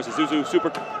 Of course, Isuzu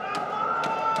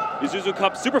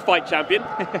Cup Super Fight champion.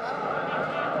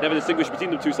 Never distinguish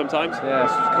between them two sometimes. Yeah.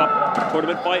 Isuzu Cup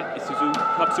tournament fight, Isuzu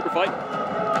Cup Super Fight.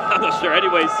 I'm not sure.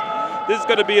 Anyways, this is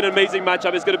going to be an amazing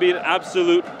matchup. It's going to be an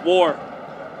absolute war.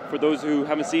 For those who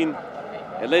haven't seen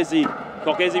Elise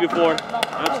Caucasi before,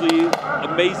 absolutely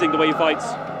amazing the way he fights.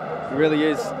 He really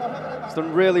is. He's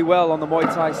done really well on the Muay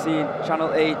Thai scene.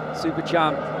 Channel 8, Super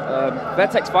Champ,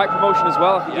 Vertex Fight Promotion as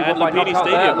well. I think he won by knockout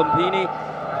there, Lumpini.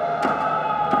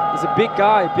 He's a big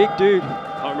guy, big dude.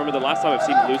 I can't remember the last time I've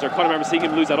seen him lose. I can't remember seeing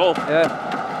him lose at all. Yeah,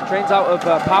 trains out of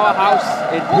Powerhouse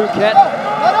in Phuket.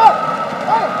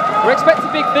 We're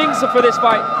expecting big things for this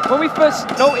fight. When we first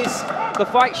noticed the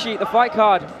fight sheet, the fight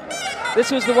card, this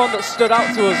was the one that stood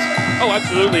out to us. Oh,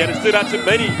 absolutely, and it stood out to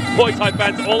many Muay Thai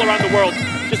fans all around the world,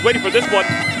 just waiting for this one.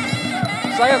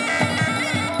 Sayok,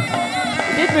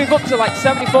 he did move up to like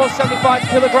 74, 75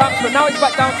 kilograms, but now he's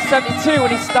back down to 72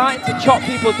 and he's starting to chop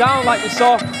people down like we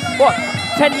saw, what,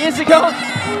 10 years ago?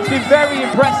 It's been very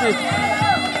impressive.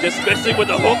 Just missing with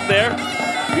the hook there.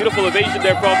 Beautiful evasion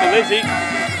there from Elise.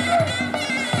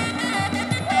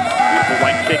 Beautiful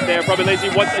right kick there from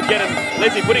Elise once again, and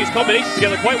Elise putting his combinations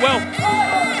together quite well.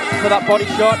 For that body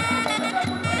shot.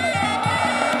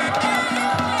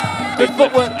 Good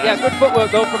footwork, yeah, good footwork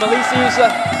though from Elise, who's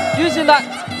using that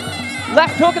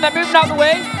left hook and then moving out of the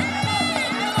way.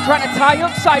 Trying to tie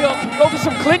up Sayok, go for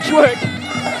some clinch work.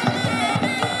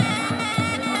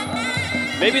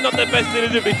 Maybe not the best thing to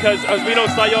do because, as we know,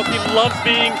 Sayok, he loves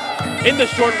being in the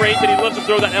short range and he loves to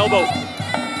throw that elbow.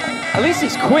 At least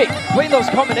he's quick, putting those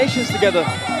combinations together.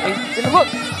 And look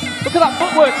at that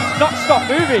footwork, he's not stopped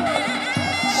moving.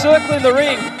 Circling the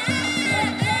ring.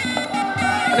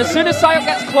 And as soon as Sayok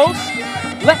gets close,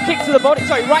 left kick to the body,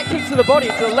 sorry, right kick to the body,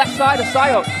 to the left side of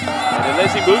Sayok. And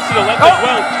Elise moves to the left as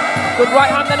well. Good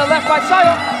right hand, then a left by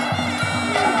Sayok.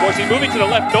 Of course, he's moving to the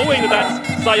left, knowing that that's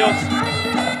Sayok's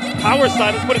power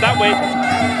side, let's put it that way.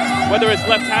 Whether it's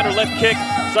left hand or left kick,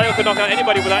 Sayok can knock out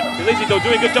anybody with that. Elise, though,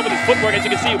 doing a good job with his footwork, as you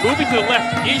can see, moving to the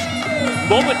left each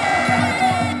moment.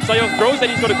 Sayok throws that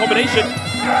he's got a combination.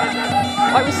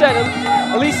 Like we said,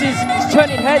 Elise is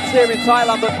turning heads here in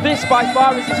Thailand, but this by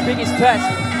far is his biggest test.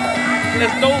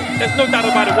 There's no doubt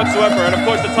about it whatsoever, and of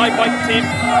course the Thai fight team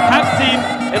have seen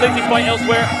Elise fight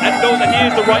elsewhere and knows that he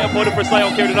is the right opponent for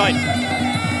Sayok here tonight.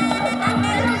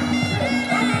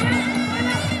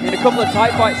 In a couple of Thai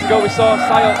fights ago, we saw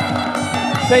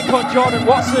SiSaKet Jordan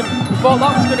Watson. We thought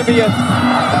that was going to be a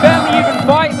fairly even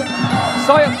fight, but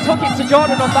SiSaKet took it to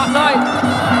Jordan on that night.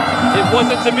 It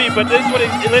wasn't to be, but this is what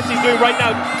Leslie's doing right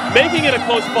now, making it a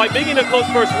close fight, making it a close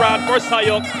first round for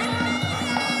SiSaKet.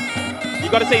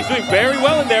 You got to say he's doing very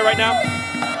well in there right now.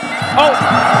 Oh,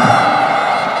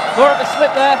 more of a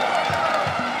slip there.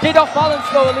 Did off balance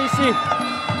though, Elise.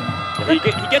 He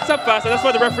gets up fast, and that's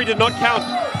why the referee did not count.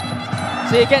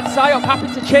 See again, SiSaKet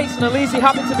happened to chase, and Elise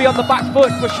happened to be on the back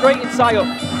foot, frustrating SiSaKet.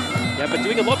 Yeah, but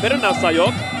doing a lot better now,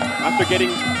 SiSaKet, after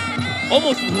getting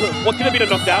almost what could have been a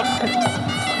knockdown.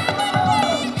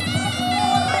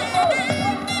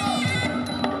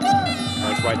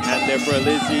 Nice right hand there for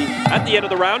Elise at the end of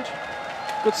the round.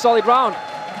 Good solid round.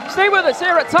 Stay with us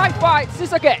here at Thai Fight,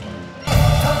 SiSaKet.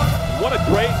 What a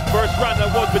great first round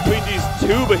that was between these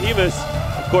two behemoths.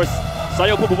 Of course,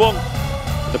 SiSaKet Pupabong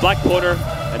in the black corner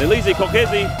and Elise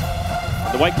Kokesi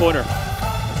in the white corner.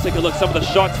 Let's take a look at some of the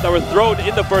shots that were thrown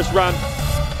in the first round.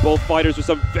 Both fighters with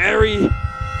some very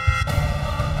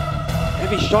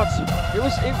heavy shots. It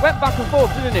went back and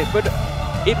forth, didn't it? But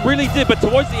it really did. But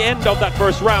towards the end of that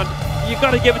first round, you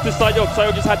got to give it to SiSaKet.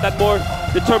 SiSaKet just had that more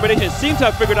determination. It seemed to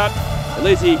have figured out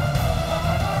Elise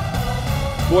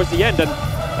towards the end, and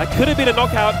that could have been a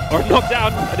knockout or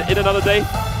knockdown in another day.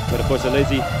 But of course,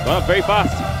 Elise got up very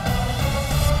fast.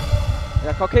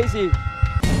 Yeah, Kokesi.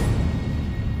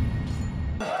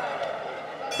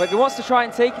 But if he wants to try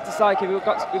and take it to SiSaKet,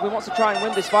 if he wants to try and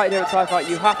win this fight here at Thai Fight,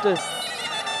 you have to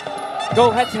go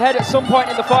head-to-head at some point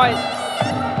in the fight.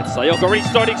 And SiSaKet already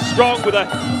starting strong with a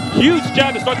huge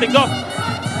jab to start things off.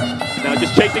 Now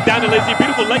just chasing down Elise,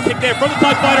 beautiful leg kick there from the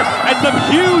Thai fighter, and some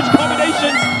huge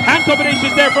combinations, hand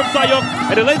combinations there from SiSaKet.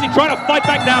 And Elise trying to fight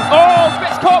back now. Oh,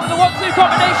 gets caught with the 1-2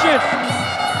 combination.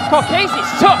 Kokesi's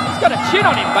tough, he's got a chin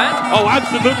on him, man. Oh,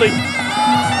 absolutely.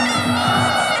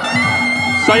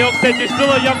 SiSaKet says, you're still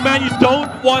a young man, you don't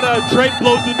want to trade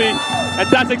blows with me. And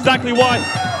that's exactly why.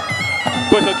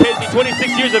 But Kokesi,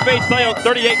 26 years of age, SiSaKet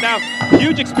 38 now.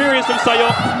 Huge experience from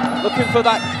SiSaKet. Looking for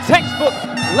that textbook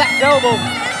left elbow.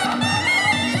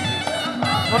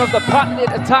 One of the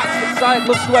patented attacks that SiSaKet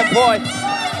loves to employ.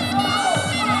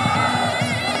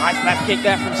 Nice left kick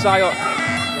there from SiSaKet.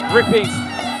 Ripping.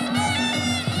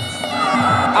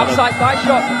 Outside thigh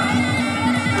shot.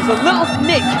 There's a little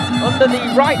nick under the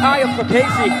right eye of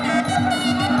Kokesi.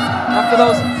 After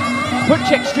those punch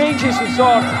exchanges we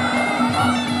saw.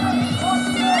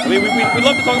 I mean, we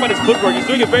love to talk about his footwork. He's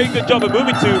doing a very good job of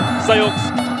moving to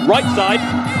SiSaKet's right side.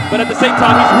 But at the same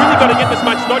time, he's really got to get this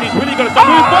match started. He's really got to start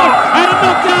moving forward. And a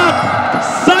knockdown!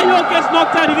 SiSaKet gets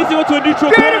knocked down. He needs to go to a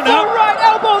neutral corner now. Beautiful right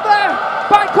elbow there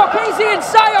by Kokesi, and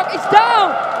SiSaKet is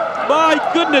down. My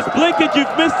goodness, blink it, you've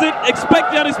missed it.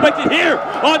 Expect the unexpected here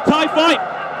on Thai Fight.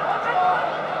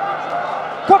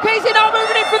 Kokesi now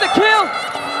moving in for the kill.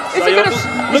 Is he gonna?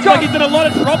 Looks like he's in a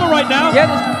lot of trouble right now. Yeah,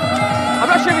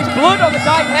 I'm not sure if it's blood or the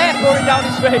dyed hair pouring down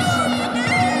his face.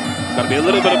 There's got to be a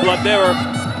little bit of blood there.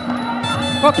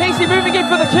 Kokesi moving in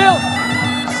for the kill.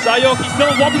 SiSaKet, he's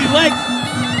still wobbly legs.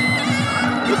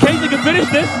 Kokesi can finish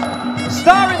this.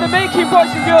 Star in the making,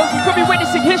 boys and girls. You could be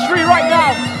witnessing history right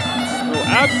now. Oh,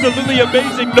 absolutely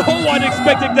amazing. No one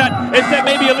expecting that, except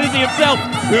maybe Elise himself,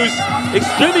 who's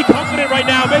extremely confident right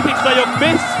now, making SiSaKet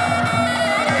miss.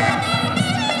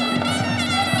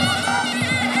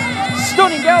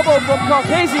 Stunning elbow from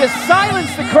Kokesi has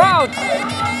silenced the crowd.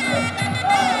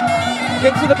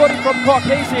 Get to the body from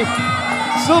Kokesi.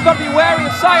 Still got to be wary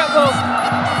of SiSaKet though.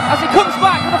 As he comes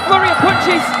back with a flurry of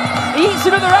punches, he eats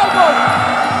another elbow.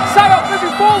 SiSaKet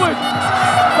moving forward.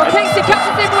 Kokesi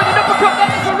catches him with an uppercut, then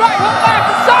there's a right hook there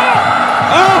from SiSaKet.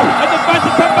 Oh, and the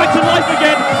Phantom come back to life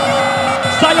again.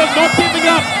 SiSaKet not giving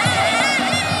up.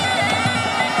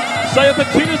 SiSaKet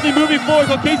continuously moving forward.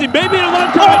 Kokesi maybe in a long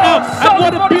time right now. And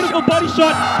what a beautiful body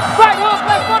shot. Right hook,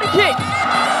 left body kick.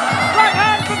 Right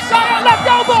hand from SiSaKet, left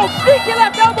elbow. Sneaky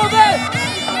left elbow there.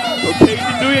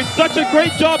 Kokesi doing such a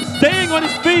great job staying on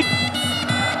his feet.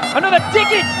 Another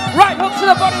digging right hook to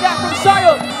the body there from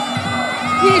SiSaKet.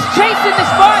 He is chasing this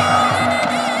fight.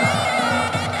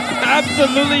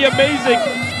 Absolutely amazing.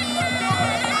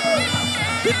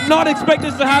 Did not expect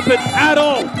this to happen at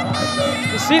all.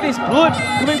 You see this blood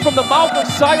coming from the mouth of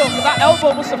SiSaKet, but that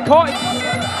elbow must have caught him.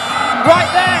 Right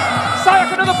there,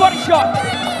 SiSaKet another body shot.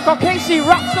 Kokesi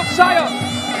wraps up SiSaKet.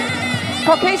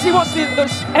 Kokesi wants the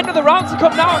end of the round to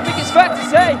come now, I think it's fair to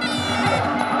say.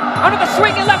 Another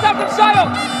swinging left hand from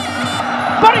SiSaKet.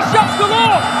 Body shots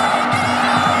galore.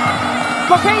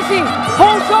 Kokesi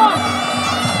holds on.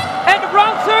 End of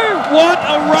round two. What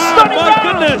a round, my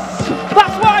goodness.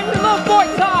 That's why we love Muay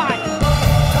Thai.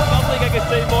 I don't think I can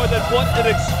say more than What an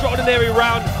extraordinary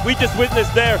round we just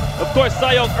witnessed there. Of course,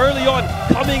 SiSaKet early on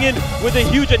coming in with the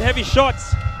huge and heavy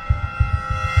shots.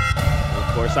 And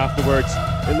of course, afterwards,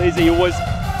 Elezi was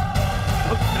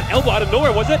an elbow out of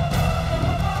nowhere, was it?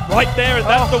 Right there, and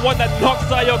that's the one that knocked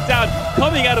SiSaKet down.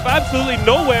 Coming out of absolutely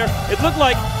nowhere. It looked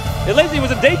like Elezi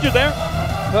was in danger there.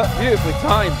 But beautifully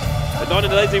timed. But not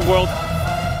in Elezi world.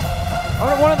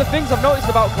 One of the things I've noticed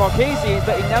about Corkesi is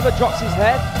that he never drops his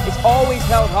head. It's always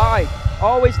held high.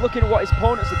 Always looking at what his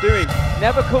opponents are doing.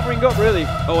 Never covering up, really.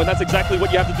 Oh, and that's exactly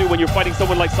what you have to do when you're fighting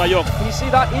someone like SiSaKet. Can you see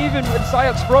that? Even when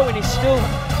SiSaKet's throwing, he still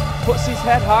puts his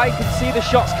head high. You can see the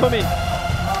shots coming.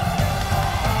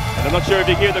 And I'm not sure if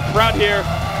you hear the crowd here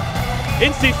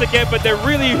in SiSaKet, but they're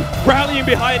really rallying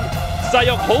behind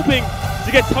SiSaKet, hoping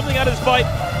to get something out of this fight.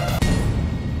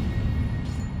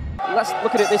 Let's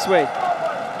look at it this way.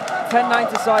 10-9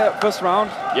 to SiSaKet first round,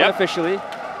 unofficially.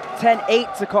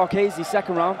 10-8 to Corkesi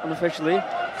second round, unofficially.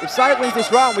 If SiSaKet wins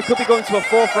this round, we could be going to a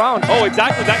fourth round. Oh,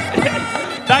 exactly.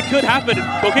 That could happen.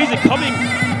 Corkesi coming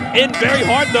in very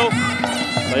hard, though.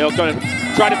 SiSaKet going to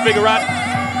try to figure out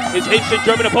his ancient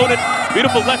German opponent.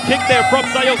 Beautiful left kick there from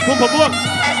SiSaKet. Corkesi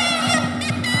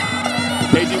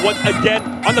once again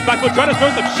on the back foot, trying to throw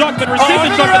some shots, but receives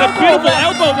the shot with a beautiful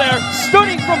elbow there.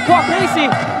 Stunning from Corkesi,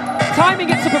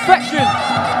 timing it to perfection.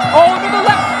 Oh, another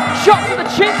left shot to the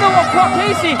chin though of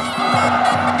Corkesi.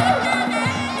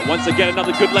 Once again,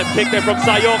 another good left kick there from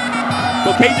SiSaKet.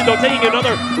 Corkesi though taking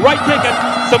another right kick and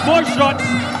some more shots.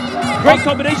 Great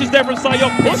combinations there from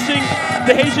SiSaKet, pushing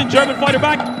the Haitian German fighter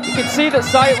back. You can see that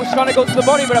SiSaKet was trying to go to the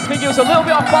body, but I think he was a little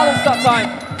bit off balance that time.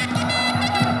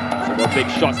 Some more big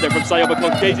shots there from SiSaKet, but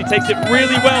Corkesi takes it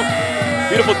really well.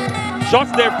 Beautiful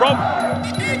shots there from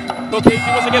Corkesi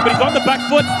once again, but he's on the back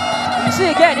foot. You see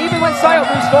again, even when SiSaKet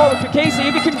moves forward, Corkesi,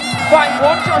 if he can find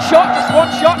one shot, just one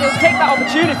shot, he'll take that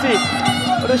opportunity.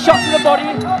 But a shot to the body,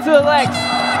 to the legs.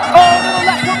 Oh, another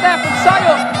left hook there from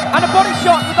SiSaKet, and a body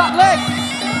shot with that leg.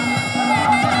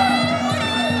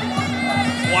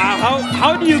 Wow,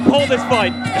 how do you call this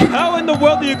fight? How in the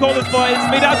world do you call this fight? It's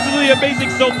been absolutely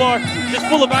amazing so far. Just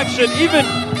full of action, even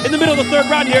in the middle of the third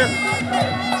round here.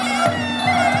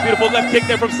 Beautiful left kick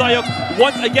there from SiSaKet.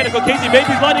 Once again, Corkesi maybe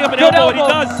he's lining up an elbow, and he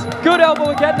does. Good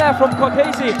elbow again there from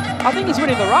Corkesi. I think he's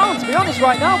winning the round, to be honest,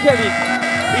 right now, Kevin.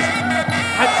 He's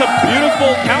had some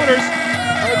beautiful counters.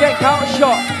 And again, counter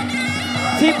shot.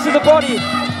 Teep to the body.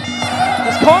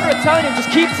 His corner are telling him,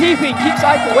 just keep teeping, keep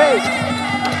side away.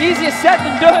 Easier said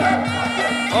than done.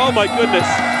 Oh my goodness.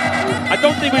 I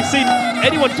don't think we've seen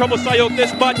anyone trouble SiSaKet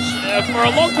this much for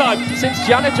a long time. Since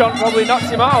Janajon probably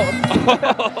knocked him out.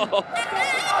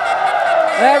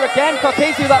 There again,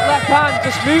 Corkesi with that left hand,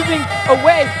 just moving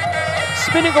away,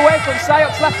 spinning away from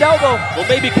SiSaKet's left elbow. Well,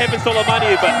 maybe Kevin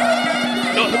Solomani, but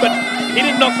he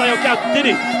didn't knock SiSaKet out, did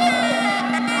he?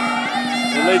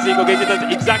 And Corkesi does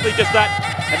exactly just that,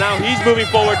 and now he's moving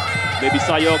forward. Maybe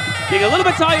SiSaKet being a little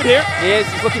bit tired here. He is,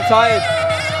 he's looking tired.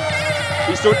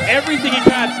 He's doing everything he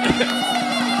can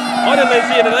on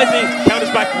Elezi, and Elezi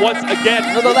counters back once again.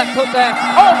 Another left hook there.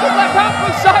 Oh, good left hand from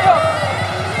SiSaKet.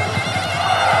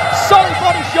 Solid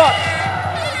body shot.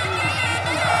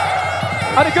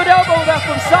 And a good elbow there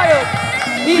from SiSaKet.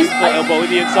 Elbow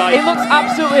in the inside. He looks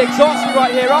absolutely exhausted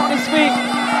right here, out on his feet.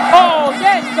 Oh,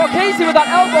 again, Corkesi with that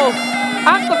elbow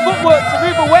and the footwork to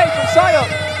move away from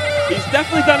SiSaKet. He's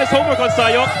definitely done his homework on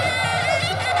SiSaKet.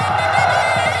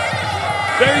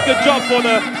 Very good job for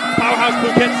the powerhouse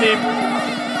Phuket team.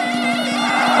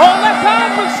 Oh, left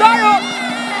hand from SiSaKet.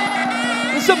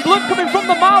 There's some blood coming from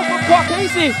the mouth of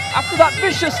Corkesi after that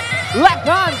vicious left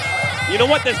hand. You know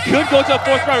what? This could go to a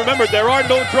fourth round. Remember, there are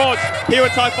no draws here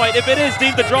at Thai Fight. If it is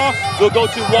deemed a draw, we'll go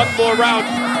to one more round.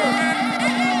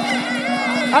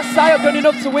 Has SiSaKet done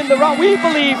enough to win the round? We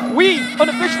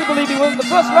unofficially believe he won the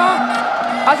first round.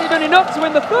 Has he done enough to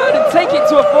win the third and take it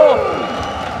to a fourth?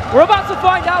 We're about to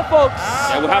find out, folks.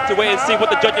 Yeah, we'll have to wait and see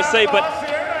what the judges say, but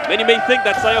many may think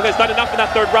that SiSaKet has done enough in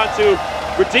that third round to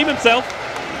redeem himself.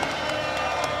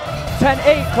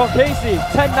 10-8 Corkesi,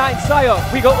 10-9 SiSaKet.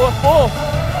 We go to a fourth.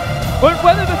 But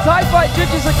whether the Thai Fight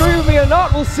judges agree with me or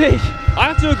not, we'll see. I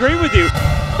have to agree with you.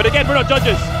 But again, we're not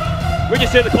judges. We're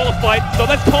just here to call a fight. So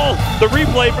let's call the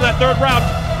replay for that third round.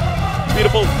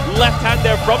 Beautiful left hand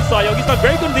there from SiSaKet. He's done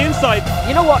very good on the inside.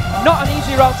 You know what? Not an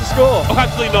easy round to score. Oh,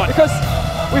 absolutely not. Because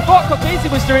we thought Corkesi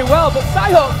was doing well, but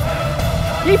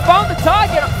SiSaKet, he found the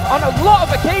target on a lot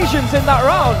of occasions in that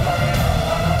round.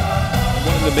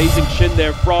 What an amazing chin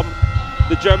there from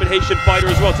the German Haitian fighter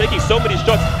as well, taking so many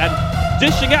shots and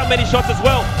dishing out many shots as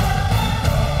well.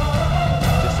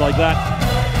 Just like that.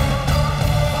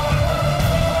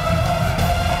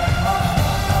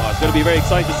 Oh, it's going to be very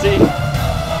exciting to see.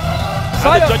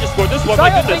 And the judges scored this one, my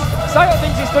goodness. SiSaKet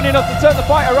thinks he's done enough to turn the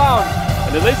fight around.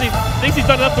 And then Lizzie thinks he's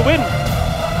done enough to win.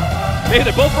 Maybe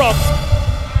they're both wrong.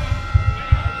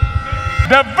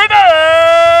 The winner!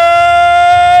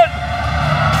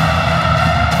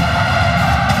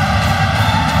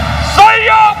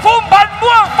 SiSaKet พุ่มพันธุ์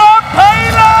ม่วง from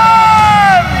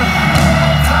Thailand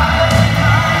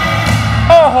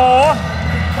โอ้โห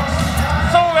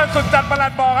สู้กันสุดจัดประหลั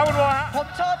ดบอกครับคุณวัวฮะผม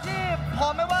ชอบที่พอ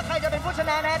ไม่ว่าใครจะเป็นผู้ช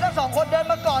นะนะทั้งสองคนเดิน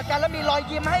มากอดกันแล้วมีรอย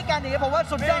ยิ้มให้กันอย่างนี้ผมว่า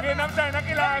สุดยอด นี่คือน้ำใจนัก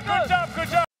กีฬา good job good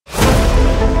job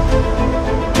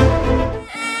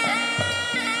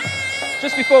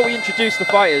Just before we introduce the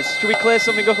fighters, should we clear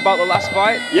something up about the last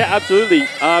fight? Yeah, absolutely.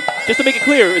 Just to make it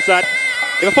clear is that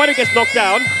if a fighter gets knocked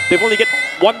down, they've only get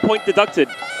 1 point deducted.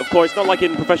 Of course, not like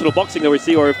in professional boxing that we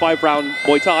see, or a 5-round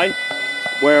Muay Thai,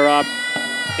 where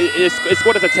it's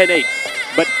scored as a 10-8.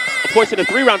 But of course, in a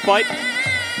 3-round fight,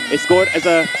 it's scored as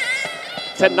a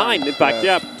 10-9. In fact,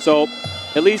 yeah. So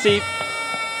Elise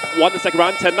won the second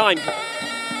round, 10-9,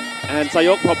 and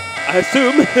SiSaKet, I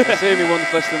assume he won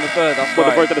the first and the third. That's for right.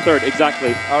 the first and the third,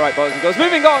 exactly. All right, boys and girls.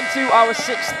 Moving on to our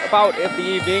 6th bout of the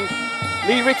evening.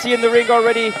 Lee Ritty in the ring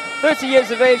already, 30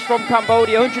 years of age from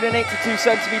Cambodia, 182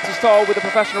 centimeters tall with a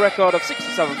professional record of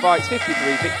 67 fights,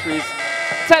 53 victories,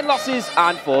 10 losses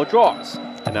and 4 draws.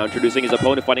 And now introducing his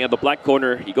opponent fighting out the black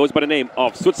corner. He goes by the name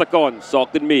of SiSaKet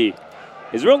Sokklin Mi.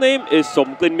 His real name is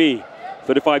Somklin Mi,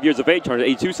 35 years of age,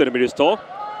 182 centimeters tall,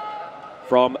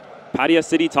 from Pattaya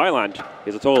City, Thailand.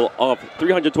 He has a total of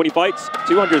 320 fights,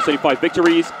 275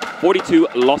 victories, 42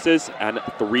 losses and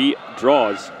 3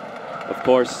 draws. Of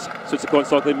course, SiSaKet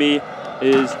Sokklin Mi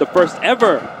is the first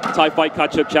ever Thai fight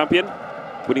catch-up champion,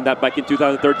 winning that back in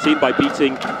 2013 by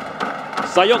beating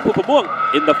Sayong Pupamung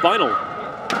in the final.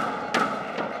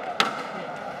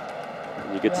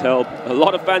 And you can tell a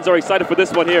lot of fans are excited for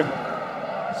this one here.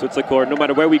 SiSaKet, no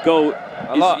matter where we go,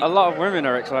 a lot of women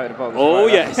are excited about this. Oh,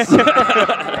 fight, yes.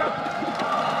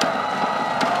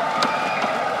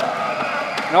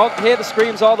 And I'll hear the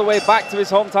screams all the way back to his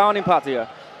hometown in Pattaya.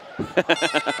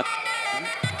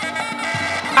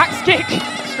 Axe kick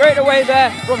straight away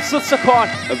there from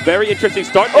SiSaKet. A very interesting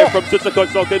start there from SiSaKet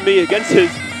Sokklin Mi against his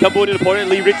Cambodian opponent,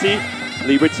 Lee Ritty.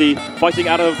 Lee Ritty fighting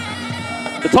out of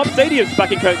the top stadiums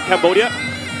back in Cambodia.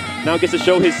 Now gets to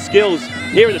show his skills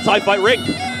here in the Thai fight ring.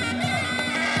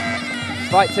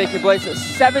 Fight taking place at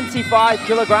 75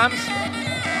 kilograms.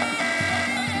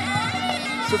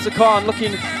 SiSaKet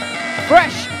looking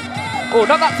fresh. Oh,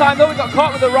 not that time though, we got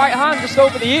caught with the right hand just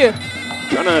over the ear.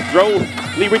 Trying to throw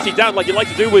Lee Ritty down like you like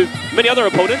to do with many other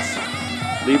opponents.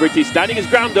 Lee Ritty standing his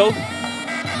ground though.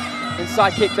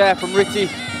 Inside kick there from Ritty.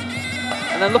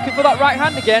 And then looking for that right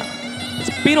hand again. It's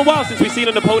been a while since we've seen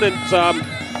an opponent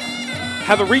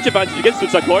have a reach advantage against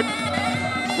SiSaKet.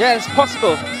 Yeah, it's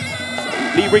possible. So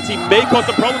Lee Ritty may cause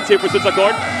some problems here for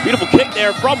SiSaKet. Beautiful kick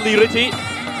there from Lee Ritty.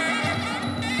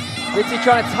 Ritty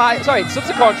trying to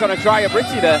SiSaKet trying to dry up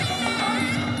Ritty there.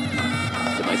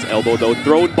 Nice elbow though,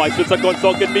 thrown by SiSaKet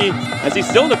Sokklin Mi. As he's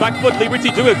still on the back foot, Lee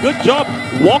Ritty doing a good job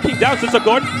walking down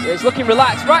SiSaKet. Yeah, he's looking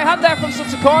relaxed. Right hand there from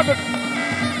SiSaKet, but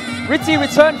Ritty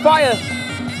returned fire.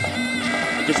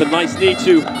 And just a nice knee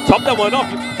to top that one off.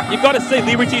 You've got to say,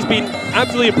 Lee Ritty's been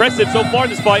absolutely impressive so far in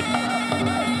this fight.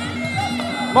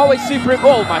 Muay super,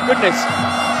 oh my goodness.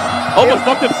 Almost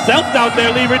knocked himself down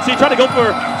there, Lee Ritty, trying to go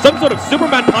for some sort of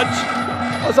Superman punch.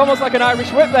 It's almost like an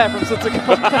Irish whip there from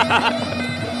SiSaKet.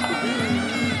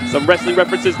 Some wrestling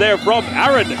references there from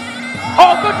Aaron.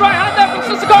 Oh, good right hand there from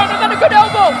SiSaKet, and then a good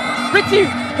elbow. Ritty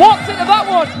walked into that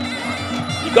one.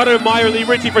 You got to admire Lee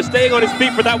Ritty for staying on his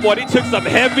feet for that one. He took some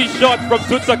heavy shots from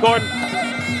SiSaKet.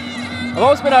 I've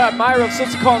always been an admirer of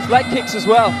SiSaKet's leg kicks as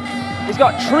well. He's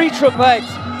got tree trunk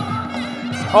legs.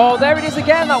 Oh, there it is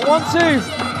again, that 1-2.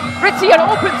 Ritty an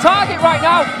open target right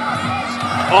now.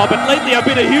 Oh, but lately I've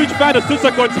been a huge fan of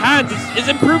SiSaKet's hands. It's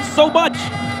improved so much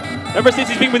ever since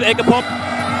he's been with Ekapop.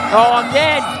 Oh,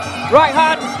 again, right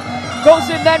hand goes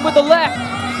in then with the left.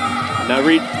 Now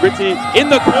Ritty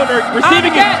in the corner,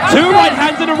 receiving it. 2 right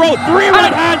hands in a row, 3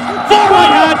 right hands, 4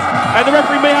 right hands, and the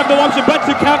referee may have no option but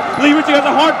to count. Lee Ritty has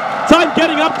a hard time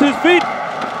getting up to his feet.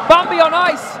 Bambi on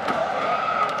ice.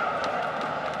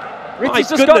 Ritty's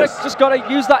just got to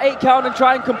use that 8 count and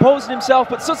try and compose himself,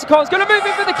 but SiSaKet's going to move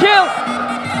in for the kill.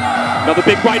 Another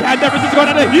big right hand there for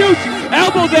SiSaKet, and a huge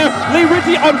elbow there. Lee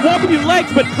Ritty on wobbly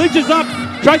legs, but clinches up,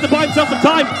 tries to buy himself some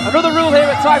time. Another rule here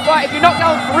at Thai fight, if you knock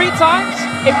down 3 times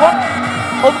in one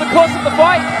over the course of the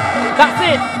fight, that's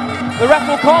it. The ref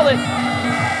will call it.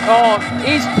 Oh,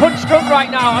 he's punch drunk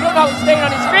right now. I don't know how he's staying on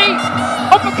his feet.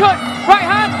 Uppercut, right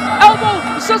hand, elbow,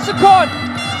 SiSaKet.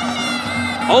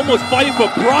 Almost fighting for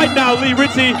pride now, Lee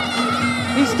Ritty.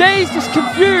 He's dazed, he's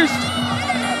confused.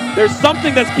 There's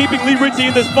something that's keeping Lee Ritchie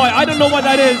in this fight. I don't know what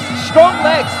that is. Strong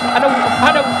legs and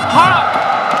a heart.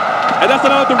 And that's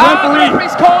another the The referee.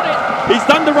 referee's called it. He's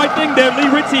done the right thing there.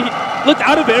 Lee Ritchie looked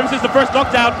out of it ever since the first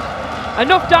knockdown.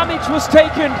 Enough damage was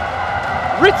taken.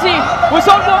 Ritchie was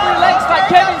on wobbly legs, like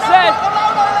Kevin said.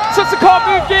 SiSaKet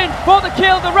moved in for the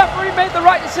kill. The referee made the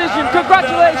right decision.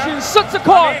 Congratulations,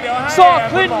 SiSaKet saw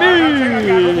clean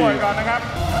move.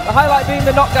 The highlight being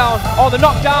the knockdown, or the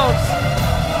knockdowns.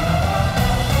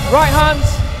 Right hands,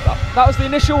 that was the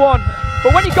initial one.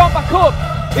 But when he got back up,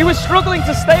 he was struggling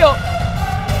to stay up.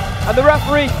 And the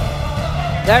referee,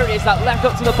 there it is, that left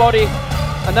up to the body,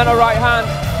 and then a right hand.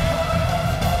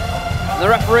 And the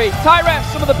referee, Thai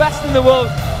refs, some of the best in the world,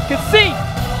 could see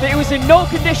that he was in no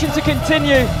condition to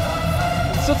continue.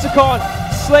 SiSaKet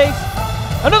slays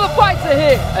another fighter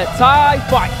here at Thai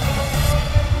Fight.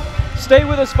 Stay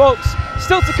with us, folks.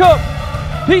 Still to come,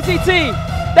 PTT,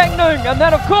 Deng Nung, and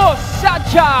then of course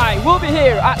Sanchai will be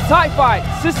here at Thai Fight.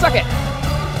 SiSaKet.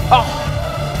 Oh,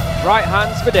 right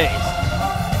hands for days.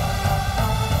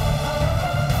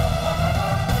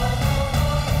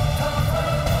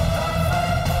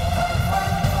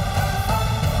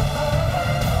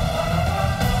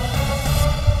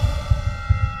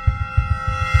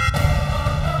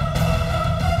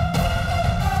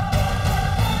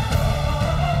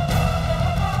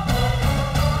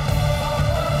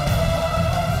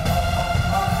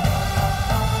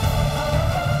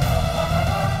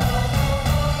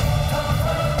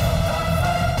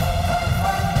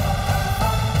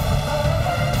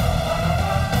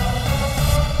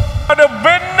 The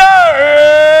winner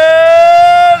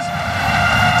is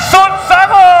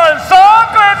SiSaKet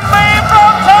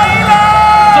from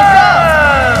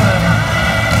Thailand.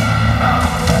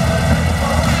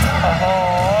 โอ้โห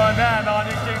แน่นอน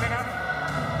จริงๆนะครับ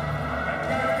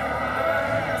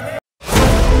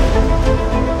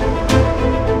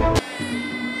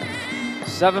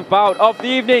 7th bout of the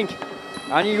evening,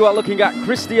 and you are looking at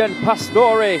Christian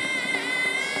Pastore,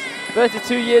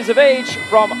 32 years of age,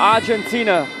 from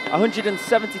Argentina,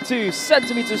 172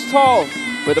 centimeters tall,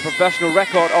 with a professional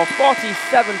record of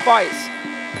 47 fights,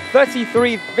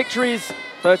 33 victories,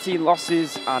 13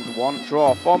 losses and 1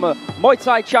 draw. Former Muay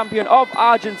Thai champion of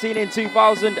Argentina in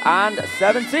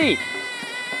 2017.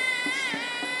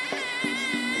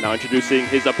 Now introducing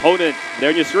his opponent, there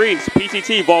on your screens,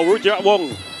 PTT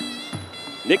Vorujratwong,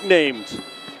 nicknamed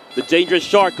the Dangerous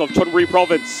Shark of Chonburi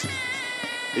Province.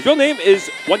 His real name is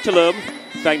Wanchalerm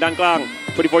Phang Dan Klang,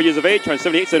 24 years of age,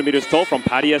 178 centimeters tall, from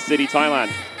Pattaya City,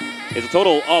 Thailand. He has a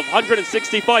total of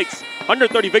 160 fights,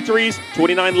 130 victories,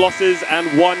 29 losses, and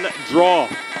 1 draw.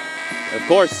 And of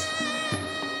course,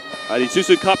 the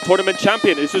Isuzu Cup tournament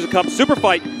champion, the Isuzu Cup Super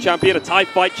Fight champion, a Thai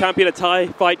Fight champion, a Thai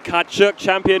Fight Kachuk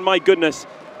champion, my goodness.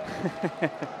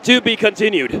 To be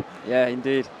continued. Yeah,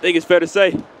 indeed. I think it's fair to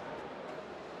say.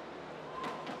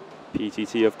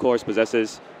 PTT, of course,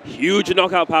 possesses huge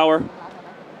knockout power.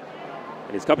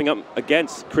 And he's coming up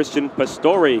against Christian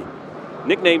Pastore,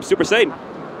 nicknamed Super Saiyan.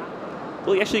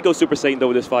 Will he actually go Super Saiyan, though,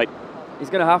 with this fight? He's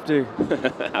going to have to.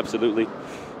 Absolutely.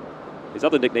 His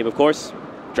other nickname, of course,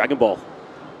 Dragon Ball.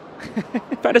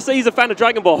 Fair to say he's a fan of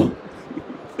Dragon Ball.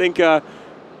 I think... yeah,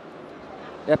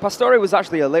 Pastore was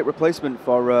actually a late replacement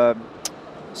for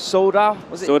Soda,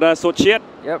 was it? Soda Sochiet.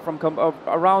 Yeah, from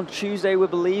around Tuesday, we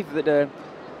believe that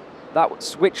that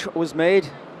switch was made,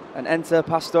 and enter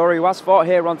Pastore, who has fought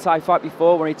here on Thai Fight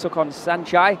before when he took on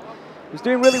Sanchai. He was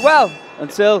doing really well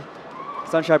until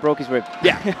Sanchai broke his rib.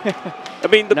 Yeah. I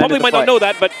mean, the public might not know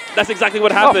that, but that's exactly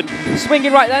what happened. Oh,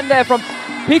 swinging right then there from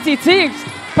PTT.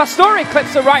 Pastore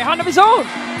clips a right hand of his own.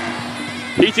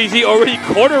 PTT already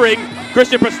cornering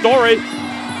Christian Pastore.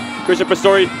 Christian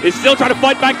Pastore is still trying to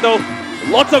fight back, though.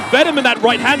 Lots of venom in that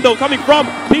right hand, though, coming from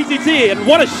PTT. And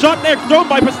what a shot there thrown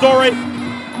by Pastore.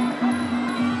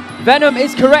 Venom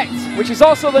is correct, which is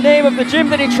also the name of the gym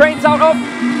that he trains out of.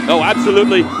 Oh,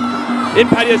 absolutely. In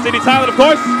Pattaya City, Thailand, of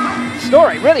course.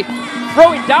 Story really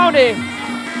throwing down here.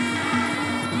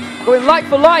 Going light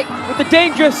for light with the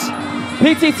dangerous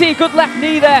PTT. Good left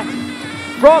knee there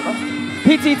from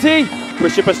PTT.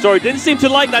 Christian Pastore didn't seem to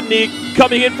like that knee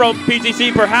coming in from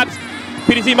PTT. Perhaps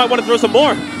PTT might want to throw some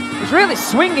more. He's really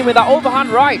swinging with that overhand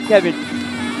right, Kevin.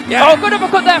 Yeah. Oh, good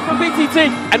uppercut there from PTT.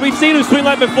 And we've seen him swing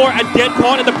like before and get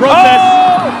caught in the process.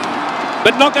 Oh!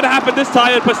 But not going to happen this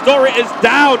time, and Pastore is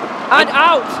down. And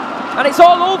out. And it's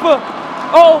all over.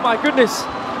 Oh my goodness.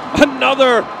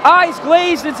 Another. Eyes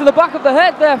glazed into the back of the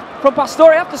head there from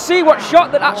Pastore. I have to see what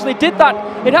shot that actually did that.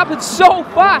 It happened so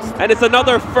fast. And it's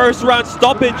another first round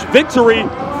stoppage victory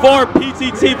for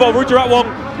PTT Vorujratwong.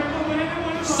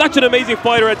 Such an amazing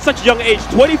fighter at such a young age,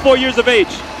 24 years of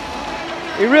age.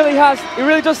 He really has, he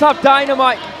really does have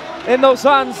dynamite in those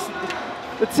hands.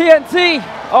 The TNT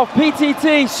of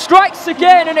PTT strikes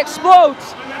again and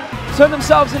explodes. Turn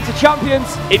themselves into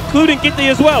champions. Including Gitti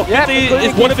as well. Yep, Gitti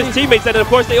is one of his teammates, and of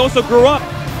course they also grew up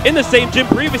in the same gym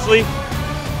previously.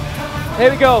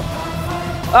 Here we go.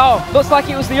 Oh, looks like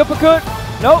it was the uppercut.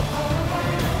 Nope.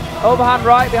 Overhand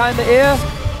right behind the ear.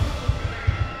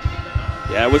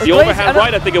 Yeah, it was the overhand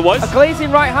right, I think it was. A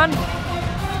glazing right hand.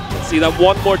 Let's see that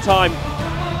one more time.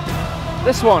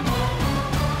 This one.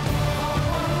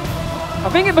 I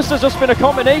think it must have just been a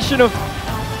combination of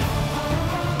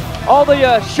all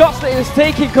the shots that he was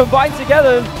taking combined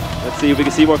together. Let's see if we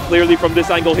can see more clearly from this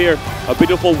angle here. A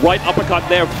beautiful right uppercut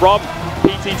there from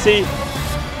PTT.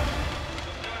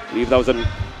 I believe that was an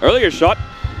earlier shot.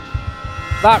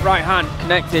 That right hand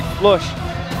connected, flush.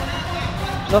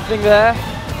 Nothing there.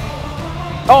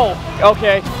 Oh,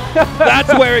 okay.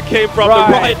 That's where it came from,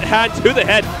 the right hand to the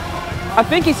head. I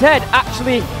think his head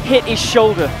actually hit his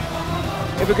shoulder.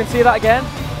 If we can see that again.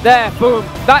 There, boom.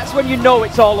 That's when you know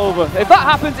it's all over. If that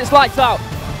happens, it's lights out.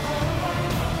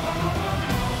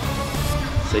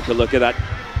 Take a look at that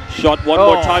shot one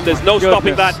more time. There's no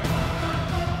stopping that.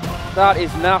 That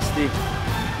is nasty.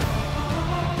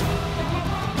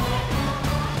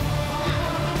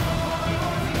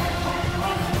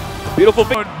 Beautiful.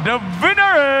 The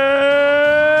winner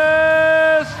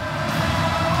is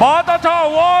ปตท.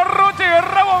วรุจิ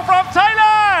ระวงศ์ from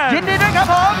Thailand ยินดีด้วยครับ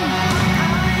ผม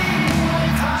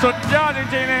สุดยอดจ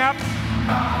ริงๆนะครับ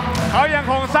เขายัง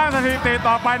คงสร้างสถิติ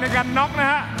ต่อไปในการน็อกนะ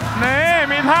ฮะนี่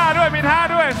มีท่า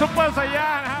ด้วยซุปเปอร์ไซย่า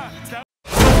นะฮะ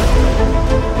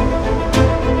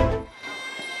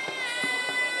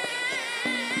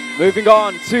Moving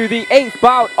on to the 8th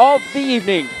bout of the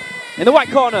evening. In the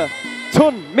white corner,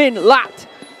 Thun Min Lat,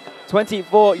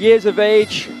 24 years of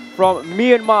age, from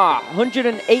Myanmar,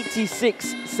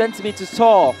 186 centimeters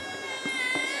tall,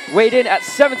 weighed in at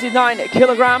 79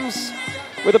 kilograms,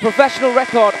 with a professional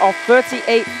record of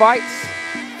 38 fights,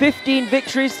 15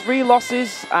 victories, 3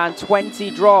 losses, and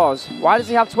 20 draws. Why does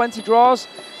he have 20 draws?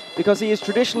 Because he is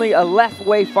traditionally a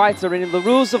left-way fighter, and in the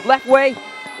rules of left-way,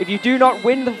 if you do not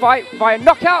win the fight via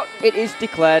knockout, it is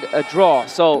declared a draw.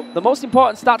 So the most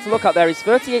important stat to look at there is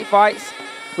 38 fights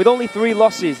with only 3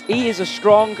 losses. He is a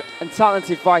strong and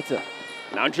talented fighter.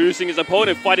 Now introducing his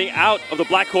opponent, fighting out of the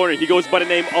black corner. He goes by the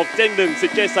name of Dengdung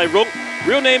Sitjesai-rung.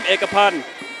 Real name Ekapan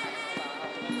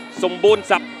Sombon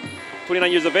Sap.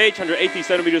 29 years of age, 180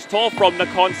 centimeters tall, from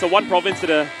Nakhon Sawan province to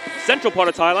the central part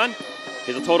of Thailand.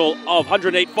 He has a total of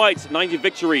 108 fights, 90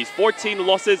 victories, 14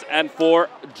 losses, and 4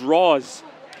 draws.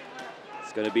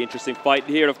 It's going to be an interesting fight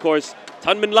here, of course.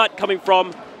 Thun Min Lat coming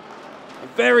from a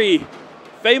very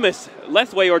famous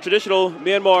left-way or traditional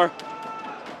Myanmar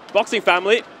boxing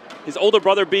family. His older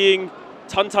brother being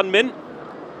Thun Min.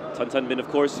 Thun Min, of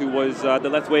course, who was the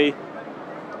left-way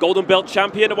golden belt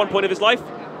champion at one point of his life.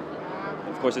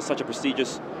 Of course, it's such a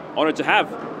prestigious honor to have.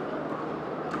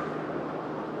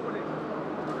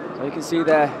 So you can see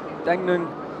there, Dengdung,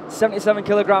 77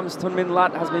 kilograms. Thun Min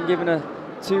Lat has been given a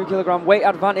 2 kilogram weight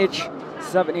advantage,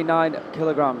 79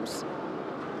 kilograms.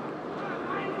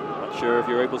 Not sure if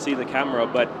you're able to see the camera,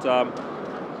 but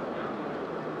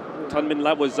Thun Min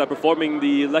Lat was performing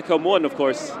the Leko Muay, of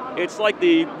course. It's like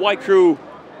the Y crew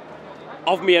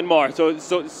of Myanmar, so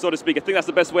to speak. I think that's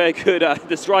the best way I could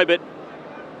describe it.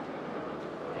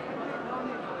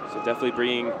 So definitely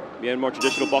bringing Myanmar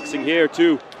traditional boxing here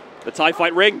to the Thai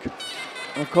fight ring.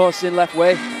 Of course, in left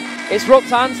way, it's roped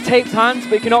hands, taped hands,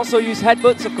 but you can also use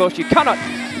headbutts. Of course, you cannot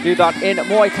do that in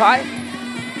Muay Thai.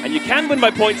 And you can win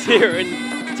by points here in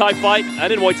Thai fight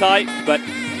and in Muay Thai, but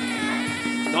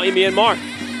not in Myanmar.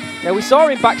 Yeah, we saw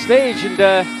him backstage, and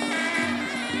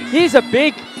he's a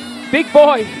big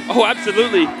boy. Oh,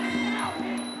 absolutely.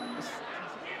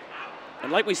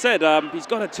 And like we said, he's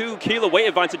got a 2 kilo weight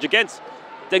advantage against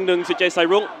Dengdung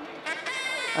Sitjesai-rung.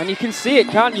 And you can see it,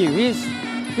 can't you? He's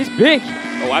big.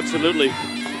 Oh, absolutely.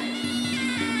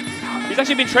 He's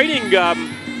actually been training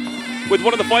with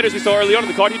one of the fighters we saw early on in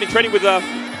the card. He's been training with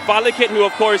SiSaKet, who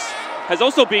of course has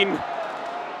also been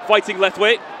fighting left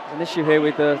weight. An issue here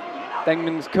with the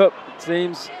Dengdung's cup, it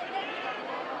seems.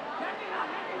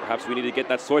 Perhaps we need to get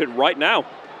that sorted right now.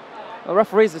 The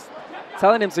referees are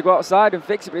telling him to go outside and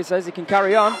fix it, but he says he can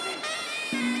carry on.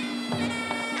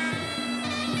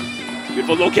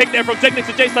 Beautiful low kick there from Dengdung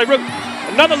Sitjesai-rung.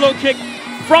 Another low kick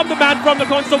from the man from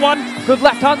Nakhon Sawan. Good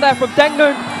left hand there from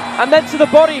Dengdung, and then to the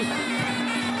body.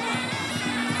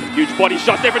 Huge body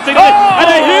shots there from Dengdung, and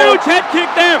a huge head kick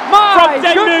there from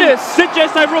Dengdung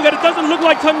Sitjesai-rung. And it doesn't look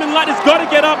like Thun Min Lat has got to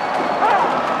get up.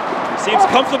 Seems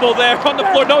comfortable there on the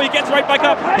floor. No, he gets right back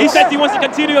up. He says he wants to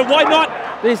continue, and why not?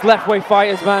 These left way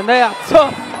fighters, man, they are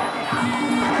tough.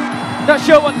 Not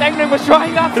sure what Deng Nung was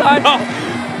trying that time. No,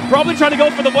 probably trying to go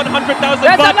for the 100,000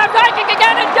 There's baht. a left high kick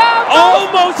again and down.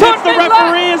 Almost hits the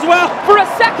referee as well. For a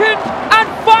second and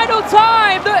final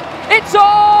time, it's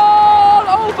all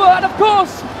over. And of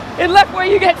course, in left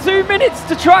way you get 2 minutes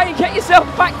to try and get yourself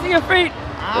back to your feet.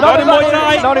 Not in Muay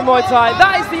Thai. Not in Muay Thai.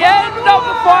 That is the end of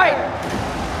the fight.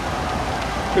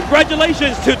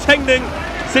 Congratulations to Deng Nung,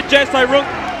 SiSaKet Rung.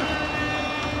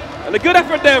 And a good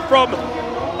effort there from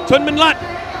Thunmin Lat.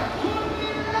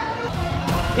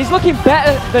 He's looking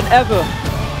better than ever.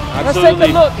 Absolutely. Let's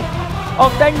take a look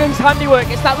of Deng Nung's handiwork.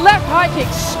 It's that left high kick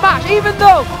smash. Even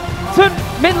though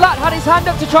Thunmin Lat had his hand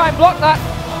up to try and block that,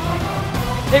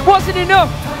 it wasn't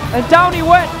enough. And down he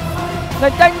went.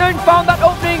 Then Deng Nung found that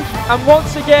opening and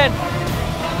once again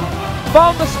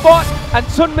found the spot, and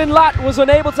Thunmin Lat was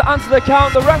unable to answer the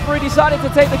count. The referee decided to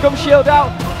take the gum shield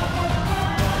out.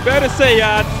 Fair to say,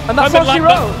 and that's all she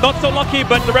wrote. Not so lucky,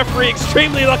 but the referee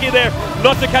extremely lucky there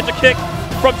not to catch a kick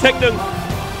from Deng Nung.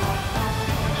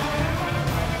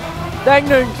 Deng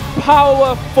Nung's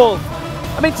powerful.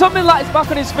 I mean, Thunmin Lat is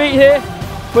back on his feet here,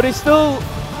 but he still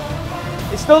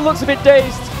looks a bit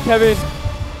dazed, Kevin.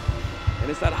 And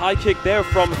it's that high kick there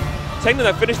from Deng Nung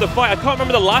that finished the fight. I can't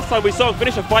remember the last time we saw him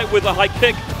finish a fight with a high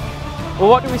kick. Well,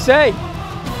 what do we say?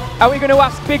 Are we going to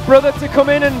ask Big Brother to come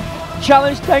in and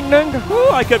challenge Deng Nung? Ooh,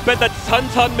 I could bet that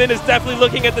Thunmin is definitely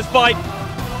looking at this fight.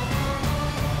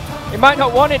 He might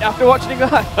not want it after watching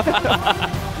that.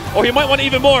 Or he might want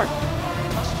even more.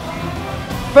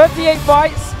 38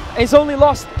 fights, he's only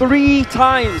lost 3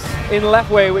 times in left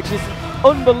way, which is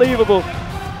unbelievable.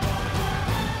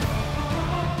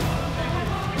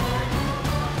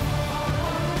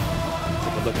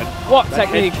 Look at what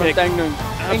technique from Deng Nung.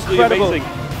 Incredible.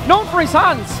 Amazing. Known for his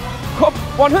hands.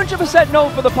 100%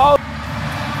 known for the power.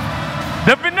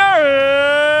 The winner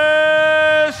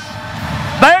is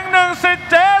Deng Nung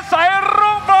SiSaKet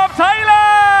Rung from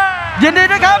Thailand ยินดี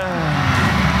ด้วยครับ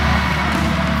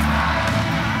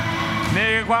นี่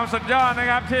คือความสุดยอดนะ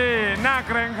ครับที่น่าเ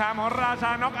กรงขามของราช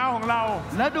าน็อกเอาท์ของเรา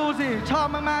แล้วดูสิชอบ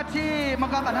มากๆที่มัง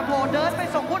กรปัตตภเดินไป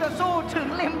ส่งคู่ต่อสู้ถึง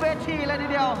ริมเวทีเลยที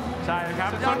เดียว ใช่ครับ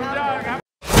สุดยอดครับ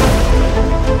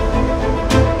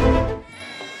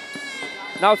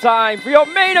Now time for your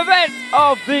main event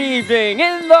of the evening.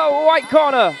 In the white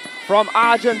corner from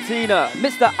Argentina,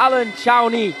 Mr. Alan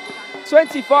Chowney,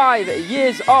 25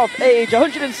 years of age,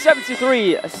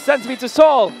 173 centimeters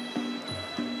tall,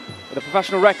 with a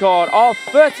professional record of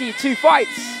 32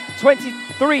 fights,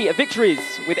 23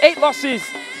 victories, with 8 losses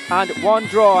and 1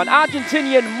 draw. An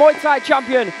Argentinian Muay Thai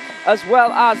champion, as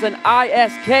well as an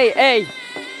ISKA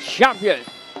champion.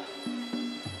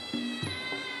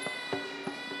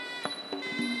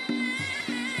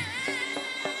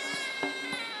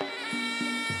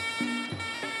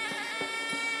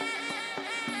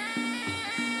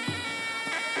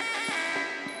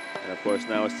 Of course,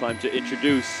 now it's time to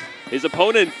introduce his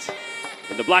opponent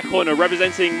in the black corner,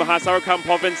 representing Mahasarkham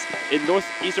province in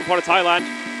northeastern part of Thailand,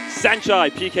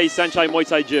 Sanchai, PK Sanchai Muay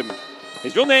Thai Gym.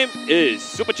 His real name is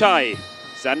Supachai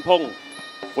Sanpong,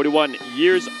 41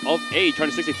 years of age,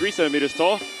 163 centimeters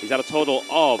tall. He's had a total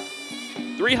of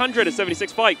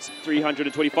 376 fights,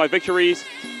 325 victories,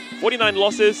 49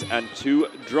 losses and 2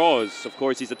 draws. Of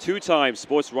course, he's a 2-time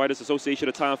Sports Writers Association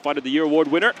of Thailand Fight of the Year award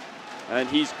winner, and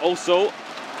he's also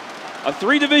a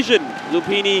 3-division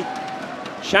Lupini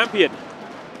champion.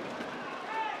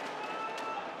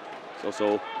 He's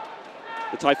also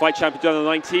the Thai Fight champion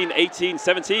 2019, 18,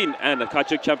 17, and the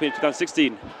Kachuk champion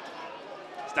 2016.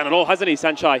 He's done it all, hasn't he,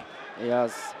 Sanchai? He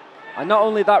has. And not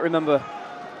only that, remember,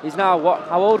 he's now, what,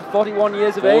 how old? 41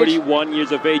 years of age? 41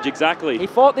 years of age, exactly. He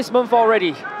fought this month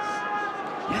already.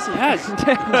 Yes, he has.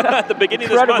 At the beginning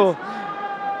Incredible. of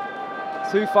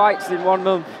this month. 2 fights in 1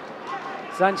 month.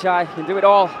 Sanchai can do it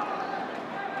all.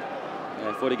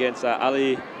 Yeah, fought against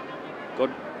Ali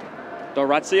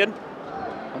Doratsian.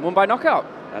 And won by knockout.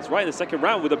 That's right, in the 2nd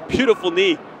round with a beautiful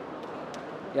knee.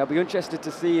 Yeah, I'll be interested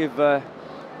to see if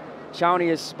Chowney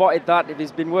has spotted that, if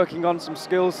he's been working on some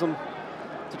skills to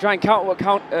try and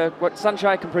counter what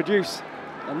Sanchai can produce.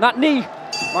 And that knee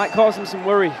might cause him some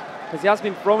worry, because he has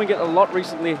been throwing it a lot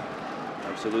recently.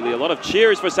 Absolutely, a lot of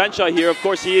cheers for Sanchai here. Of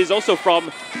course, he is also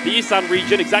from the Isan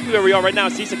region, exactly where we are right now,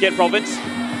 SiSaKet province.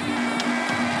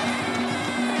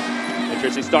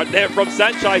 Interesting start there from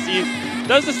Sanchai. He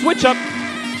does the switch up.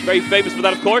 Very famous for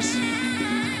that, of course.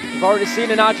 We've already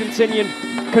seen an Argentinian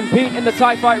compete in the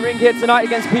Thai fight ring here tonight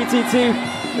against PTT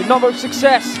with not much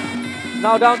success.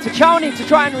 Now down to Chowney to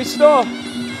try and restore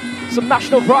some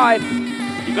national pride.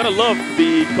 You gotta love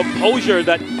the composure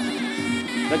that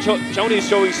Choni is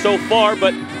showing so far,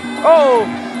 but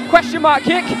Oh, question mark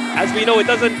kick. as we know, it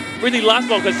doesn't really last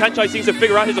long because Sanchai seems to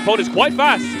figure out his opponents quite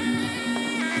fast.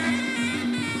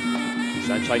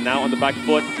 Sanchai now on the back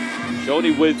foot.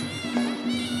 Choni with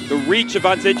the reach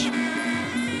advantage.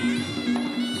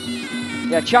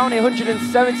 Yeah, Choni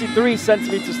 173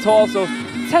 centimeters tall, so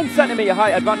 10 centimeter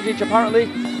height advantage apparently.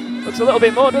 Looks a little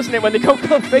bit more, doesn't it, when they go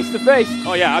face to face?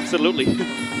 Oh yeah, absolutely.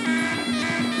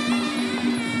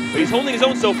 But he's holding his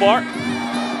own so far.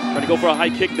 Trying to go for a high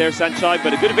kick there, Sanchai,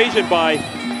 but a good evasion by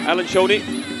Alan Choni.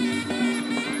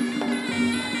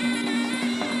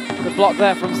 Good block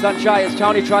there from Sanchai as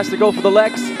Choni tries to go for the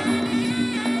legs.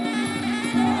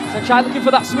 Sanchai looking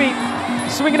for that sweep.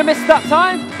 Swing and a miss that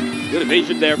time. Good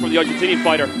evasion there from the Argentinian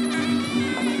fighter.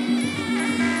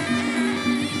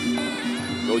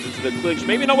 Goes into the clinch.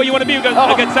 Maybe not what you want to be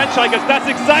against Sanchai, because that's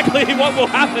exactly what will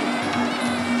happen.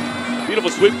 Beautiful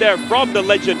sweep there from the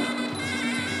legend.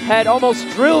 Head almost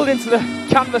drilled into the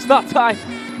canvas that time.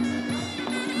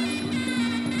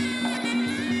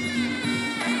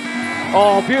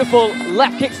 Oh, beautiful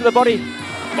left kick to the body.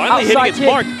 Finally hitting its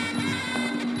mark.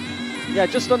 Yeah,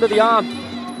 just under the arm.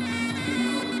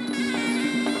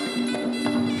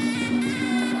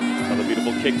 Another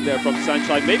beautiful kick there from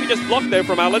Sanchai. Maybe just blocked there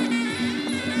from Alan.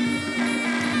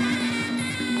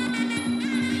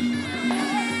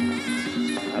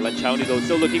 Alan Choni, though,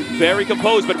 still looking very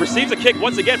composed, but receives a kick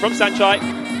once again from Sanchai.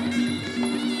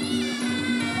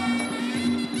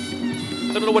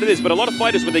 I don't know what it is, but a lot of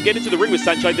fighters, when they get into the ring with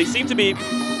Sanchai, they seem to be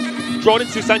drawn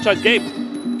into Sanchai's game.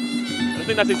 I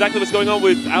think that's exactly what's going on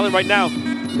with Alan right now.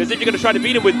 Because if you're going to try to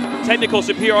beat him with technical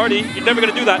superiority, you're never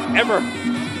going to do that, ever.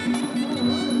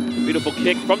 Beautiful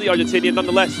kick from the Argentinian,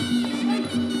 nonetheless.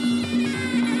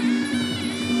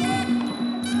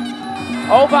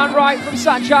 Overhand right from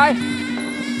Sanchai.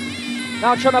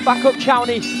 Now trying to back up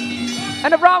Choni.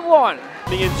 And a round one.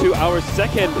 Coming into our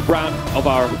second round of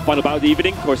our final bout of the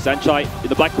evening. Of course, Sanchai in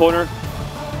the black corner.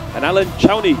 And Alan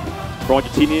Choni for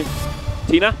Argentina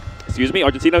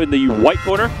in the white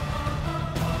corner.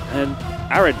 And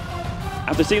Aaron,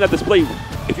 after seeing that display,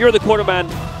 if you're the cornerman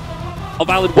of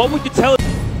Alan, what would you tell him?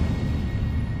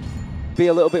 Be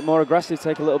a little bit more aggressive,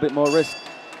 take a little bit more risk.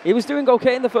 He was doing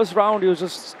okay in the first round. He was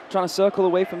just trying to circle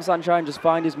away from Sanchai and just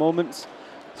find his moments.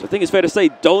 So I think it's fair to say,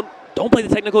 don't play the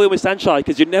technical game with Sanchai,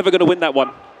 because you're never going to win that one.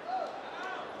 I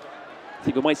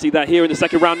think we might see that here in the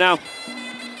second round now.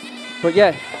 But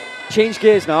yeah, change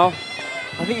gears now.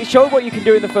 I think you showed what you can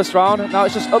do in the first round. Now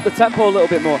it's just up the tempo a little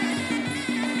bit more.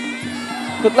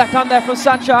 Good left hand there from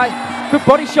Sanchai. Good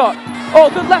body shot. Oh,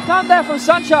 good left hand there from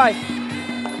Sanchai.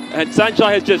 And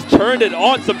Sanchai has just turned it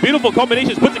on. Some beautiful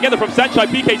combinations put together from Sanchai.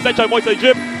 PK Sanchai MuayThai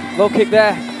Gym. Low kick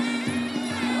there.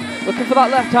 Looking for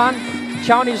that left hand.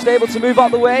 Choni just able to move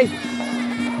out the way.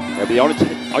 Yeah, the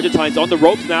Argentines on the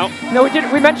ropes now. No,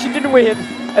 we mentioned, didn't we,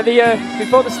 at the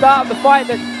before the start of the fight,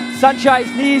 that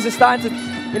Sanchai's knees are starting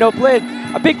to, play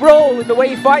a big role in the way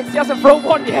he fights. He hasn't thrown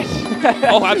one yet.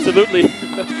 Oh, absolutely.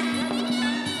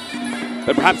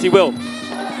 But perhaps he will.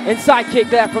 Inside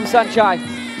kick there from Sanchai.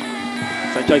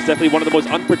 Sanchai is definitely one of the most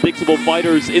unpredictable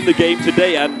fighters in the game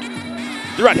today and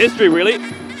throughout history, really.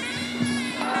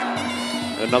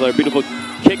 Another beautiful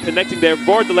kick connecting there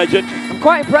for the legend. I'm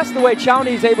quite impressed the way Choni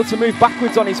is able to move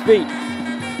backwards on his feet.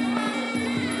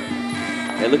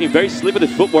 Yeah, looking very slim with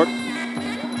his footwork.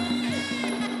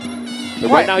 But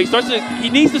right now he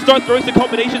needs to start throwing some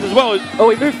combinations as well.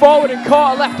 Oh, he moved forward and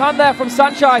caught a left hand there from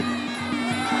Sanchai.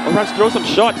 Or perhaps throw some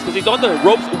shots, because he's on the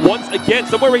ropes once again,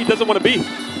 somewhere where he doesn't want to be.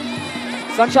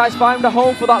 Sanchai's found a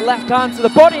hole for that left hand to the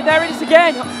body. There it is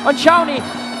again on Choni.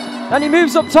 And he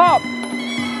moves up top.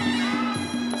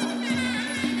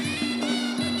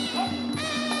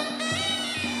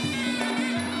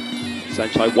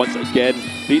 Sanchai once again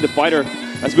beat the fighter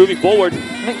that's moving forward.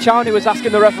 I think Choni was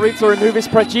asking the referee to remove his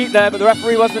Prajit there, but the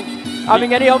referee wasn't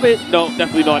having any of it. No,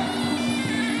 definitely not.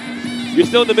 You're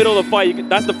still in the middle of the fight.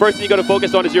 That's the first thing you got to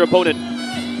focus on is your opponent.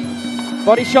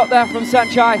 Body shot there from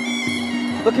Sanchai.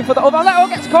 Looking for the overhand. Oh,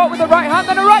 gets caught with the right hand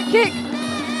and a right kick.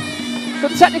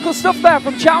 Good technical stuff there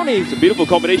from Choni. It's a beautiful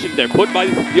combination there put by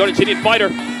the Argentinian fighter.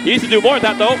 He needs to do more of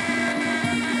that though.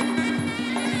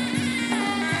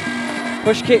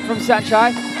 Push kick from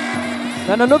Sanchai.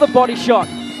 Then another body shot.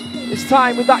 This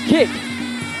time with that kick.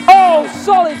 Oh,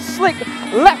 solid, slick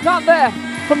left hand there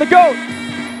from the goat.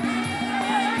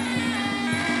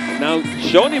 And now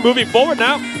Choni moving forward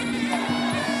now.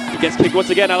 He gets kicked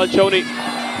once again, Alan Choni.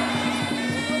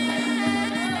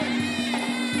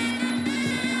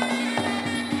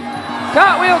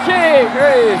 Cartwheel kick.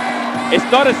 Hey. It's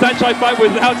not a Sanchai fight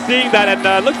without seeing that,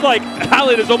 and looks like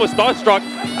Alan is almost starstruck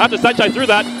after Sanchai threw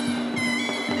that.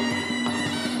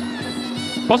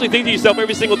 Possibly think to yourself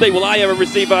every single day, will I ever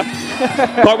receive a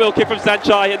cartwheel kick from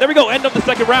Sanchai? And there we go, end of the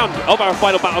second round of our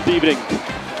final battle of the evening.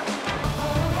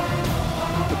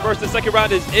 The first and second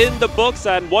round is in the books,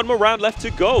 and one more round left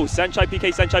to go. Sanchai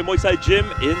PK, Sanchai MuayThai Gym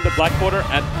in the black corner,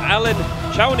 and Alan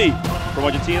Chowney from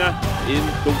Argentina in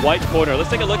the white corner. Let's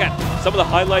take a look at some of the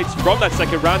highlights from that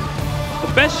second round.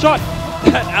 The best shot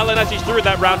that Alan actually threw in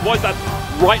that round was that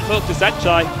right hook to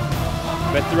Sanchai.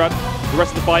 But throughout the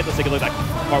rest of the fight, let's take a look at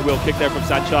that cartwheel kick there from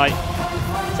Sanchai.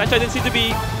 Sanchai didn't seem to be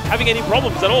having any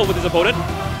problems at all with his opponent.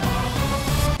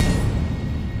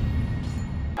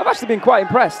 I've actually been quite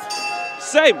impressed.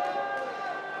 Same.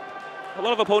 A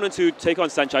lot of opponents who take on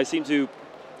Sanchai seem to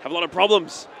have a lot of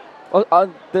problems.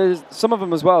 Well, there's some of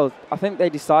them as well. I think they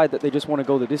decide that they just want to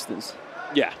go the distance.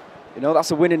 Yeah. You know, that's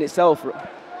a win in itself.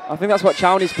 I think that's what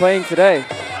Chowney's playing today.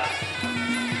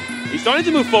 He's starting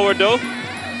to move forward though.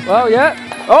 Well, yeah.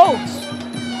 Oh!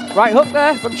 Right hook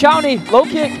there from Chowney. Low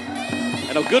kick.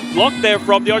 And a good block there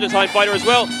from the Argentine fighter as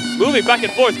well. Moving back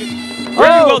and forth. Very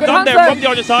well done there from the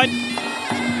Argentine.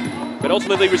 But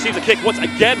ultimately receives a kick once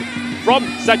again from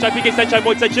Sanchai PK, Sanchai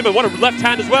MuayThai Gym, and what a left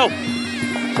hand as well.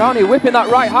 Chowney whipping that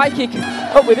right high kick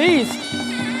up with ease.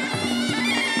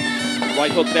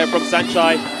 Right hook there from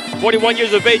Sanchai. 41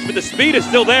 years of age, but the speed is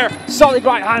still there. Solid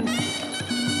right hand.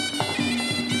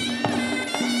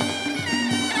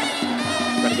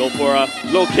 Trying to go for a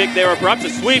low kick there, or perhaps a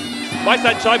sweep by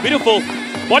Sanchai. Beautiful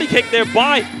body kick there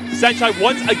by Sanchai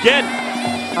once again.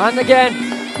 And again.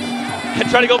 And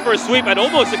trying to go for a sweep, and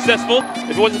almost successful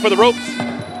if it wasn't for the ropes.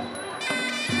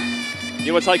 You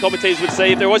know what Thai commentators would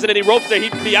say, if there wasn't any ropes there,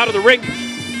 he'd be out of the ring.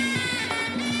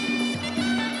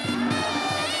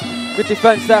 Good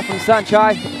defense there from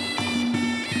Sanchai.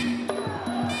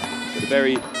 A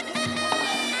very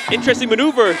interesting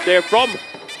maneuver there from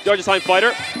the Argentine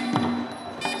fighter.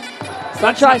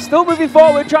 Sanchai still moving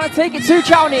forward, trying to take it to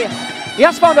Chowney. He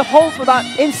has found a hole for that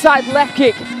inside left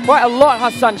kick. Quite a lot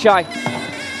has Sanchai.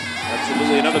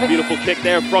 Absolutely, another beautiful kick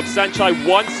there from Sanchai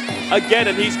once again,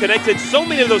 and he's connected so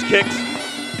many of those kicks.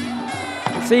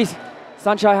 See,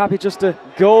 Sanchai happy just to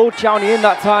go Chowney in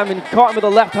that time, and caught him with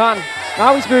the left hand.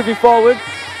 Now he's moving forward.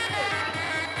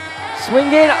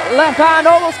 Swinging, left hand,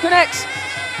 almost connects.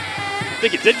 I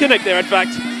think it did connect there, in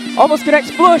fact. Almost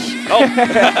connects flush. Oh.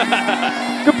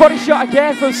 Good body shot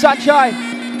again from Sanchai.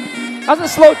 Hasn't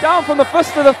slowed down from the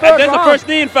first to the third And there's round. the first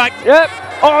knee, in fact. Yep.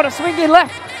 Oh, the swinging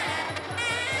left.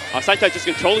 Sanchai just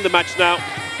controlling the match now.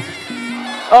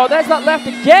 Oh, there's that left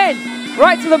again.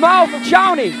 Right to the mouth of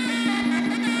Chowney.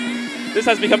 This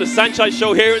has become the Sanchai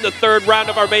show here in the third round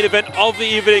of our main event of the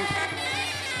evening.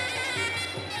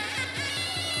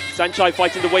 Sanchai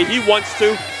fighting the way he wants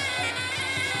to.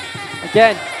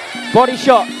 Again, body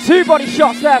shot. Two body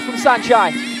shots there from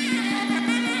Sanchai.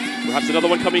 Perhaps another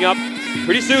one coming up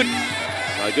pretty soon.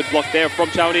 A good block there from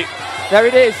Chowney. There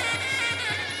it is.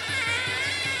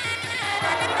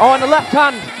 Oh, on the left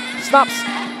hand. Snaps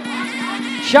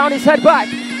Chowney's head back.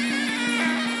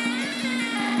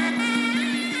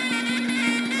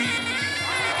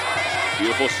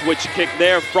 Beautiful switch kick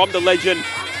there from the legend.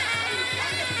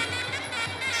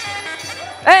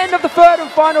 End of the third and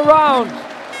final round.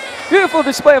 Beautiful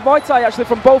display of Muay Thai actually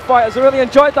from both fighters. I really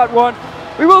enjoyed that one.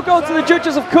 We will go to the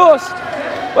judges, of course,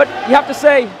 but you have to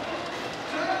say,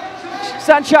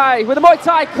 Sanchai with the Muay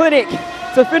Thai clinic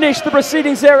to finish the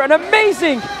proceedings here. An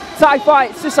amazing Thai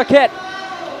fight, SiSaKet.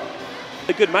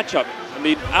 A good matchup. I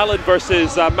mean, Alan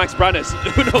versus Max Brannis.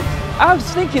 Who knows? I was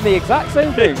thinking the exact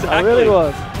same thing. Exactly. I really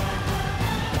was.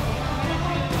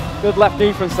 Good left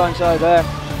knee from Sanchai there.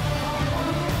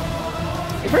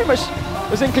 He pretty much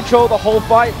was in control the whole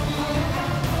fight.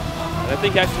 And I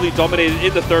think actually dominated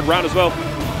in the third round as well.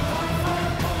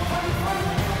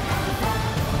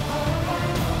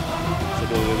 Take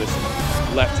a look at this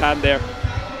left hand there.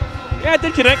 Yeah, it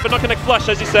did connect, but not connect flush,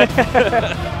 as you said.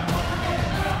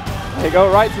 There you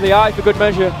go, right to the eye for good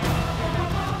measure.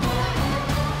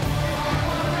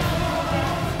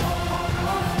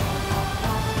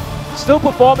 Still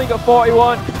performing at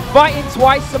 41, fighting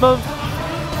twice a month.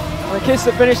 And the kids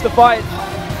to finish the fight.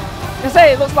 I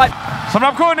say it looks like สำห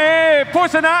รับคู่นี้ผู้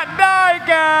ชนะได้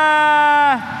แก่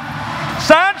แ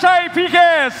สนชัย PK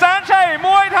แสนชัยม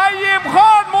วยไทยยิมโค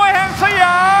ตรมวยแห่งสย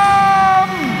าม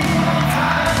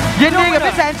ยินดีกับ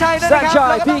พี่แสนชัยด้วยนะครับ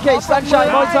Sanchai, PK, Sanchai,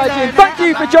 MuayThai Gym. Thank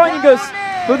you for joining us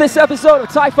for this episode of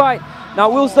Thai Fight. Now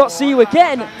we'll not see you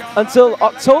again until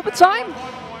October time.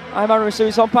 I'm Aaron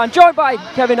Suri Sompan, joined by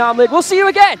Kevin Armlid. We'll see you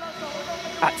again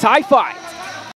at Thai Fight.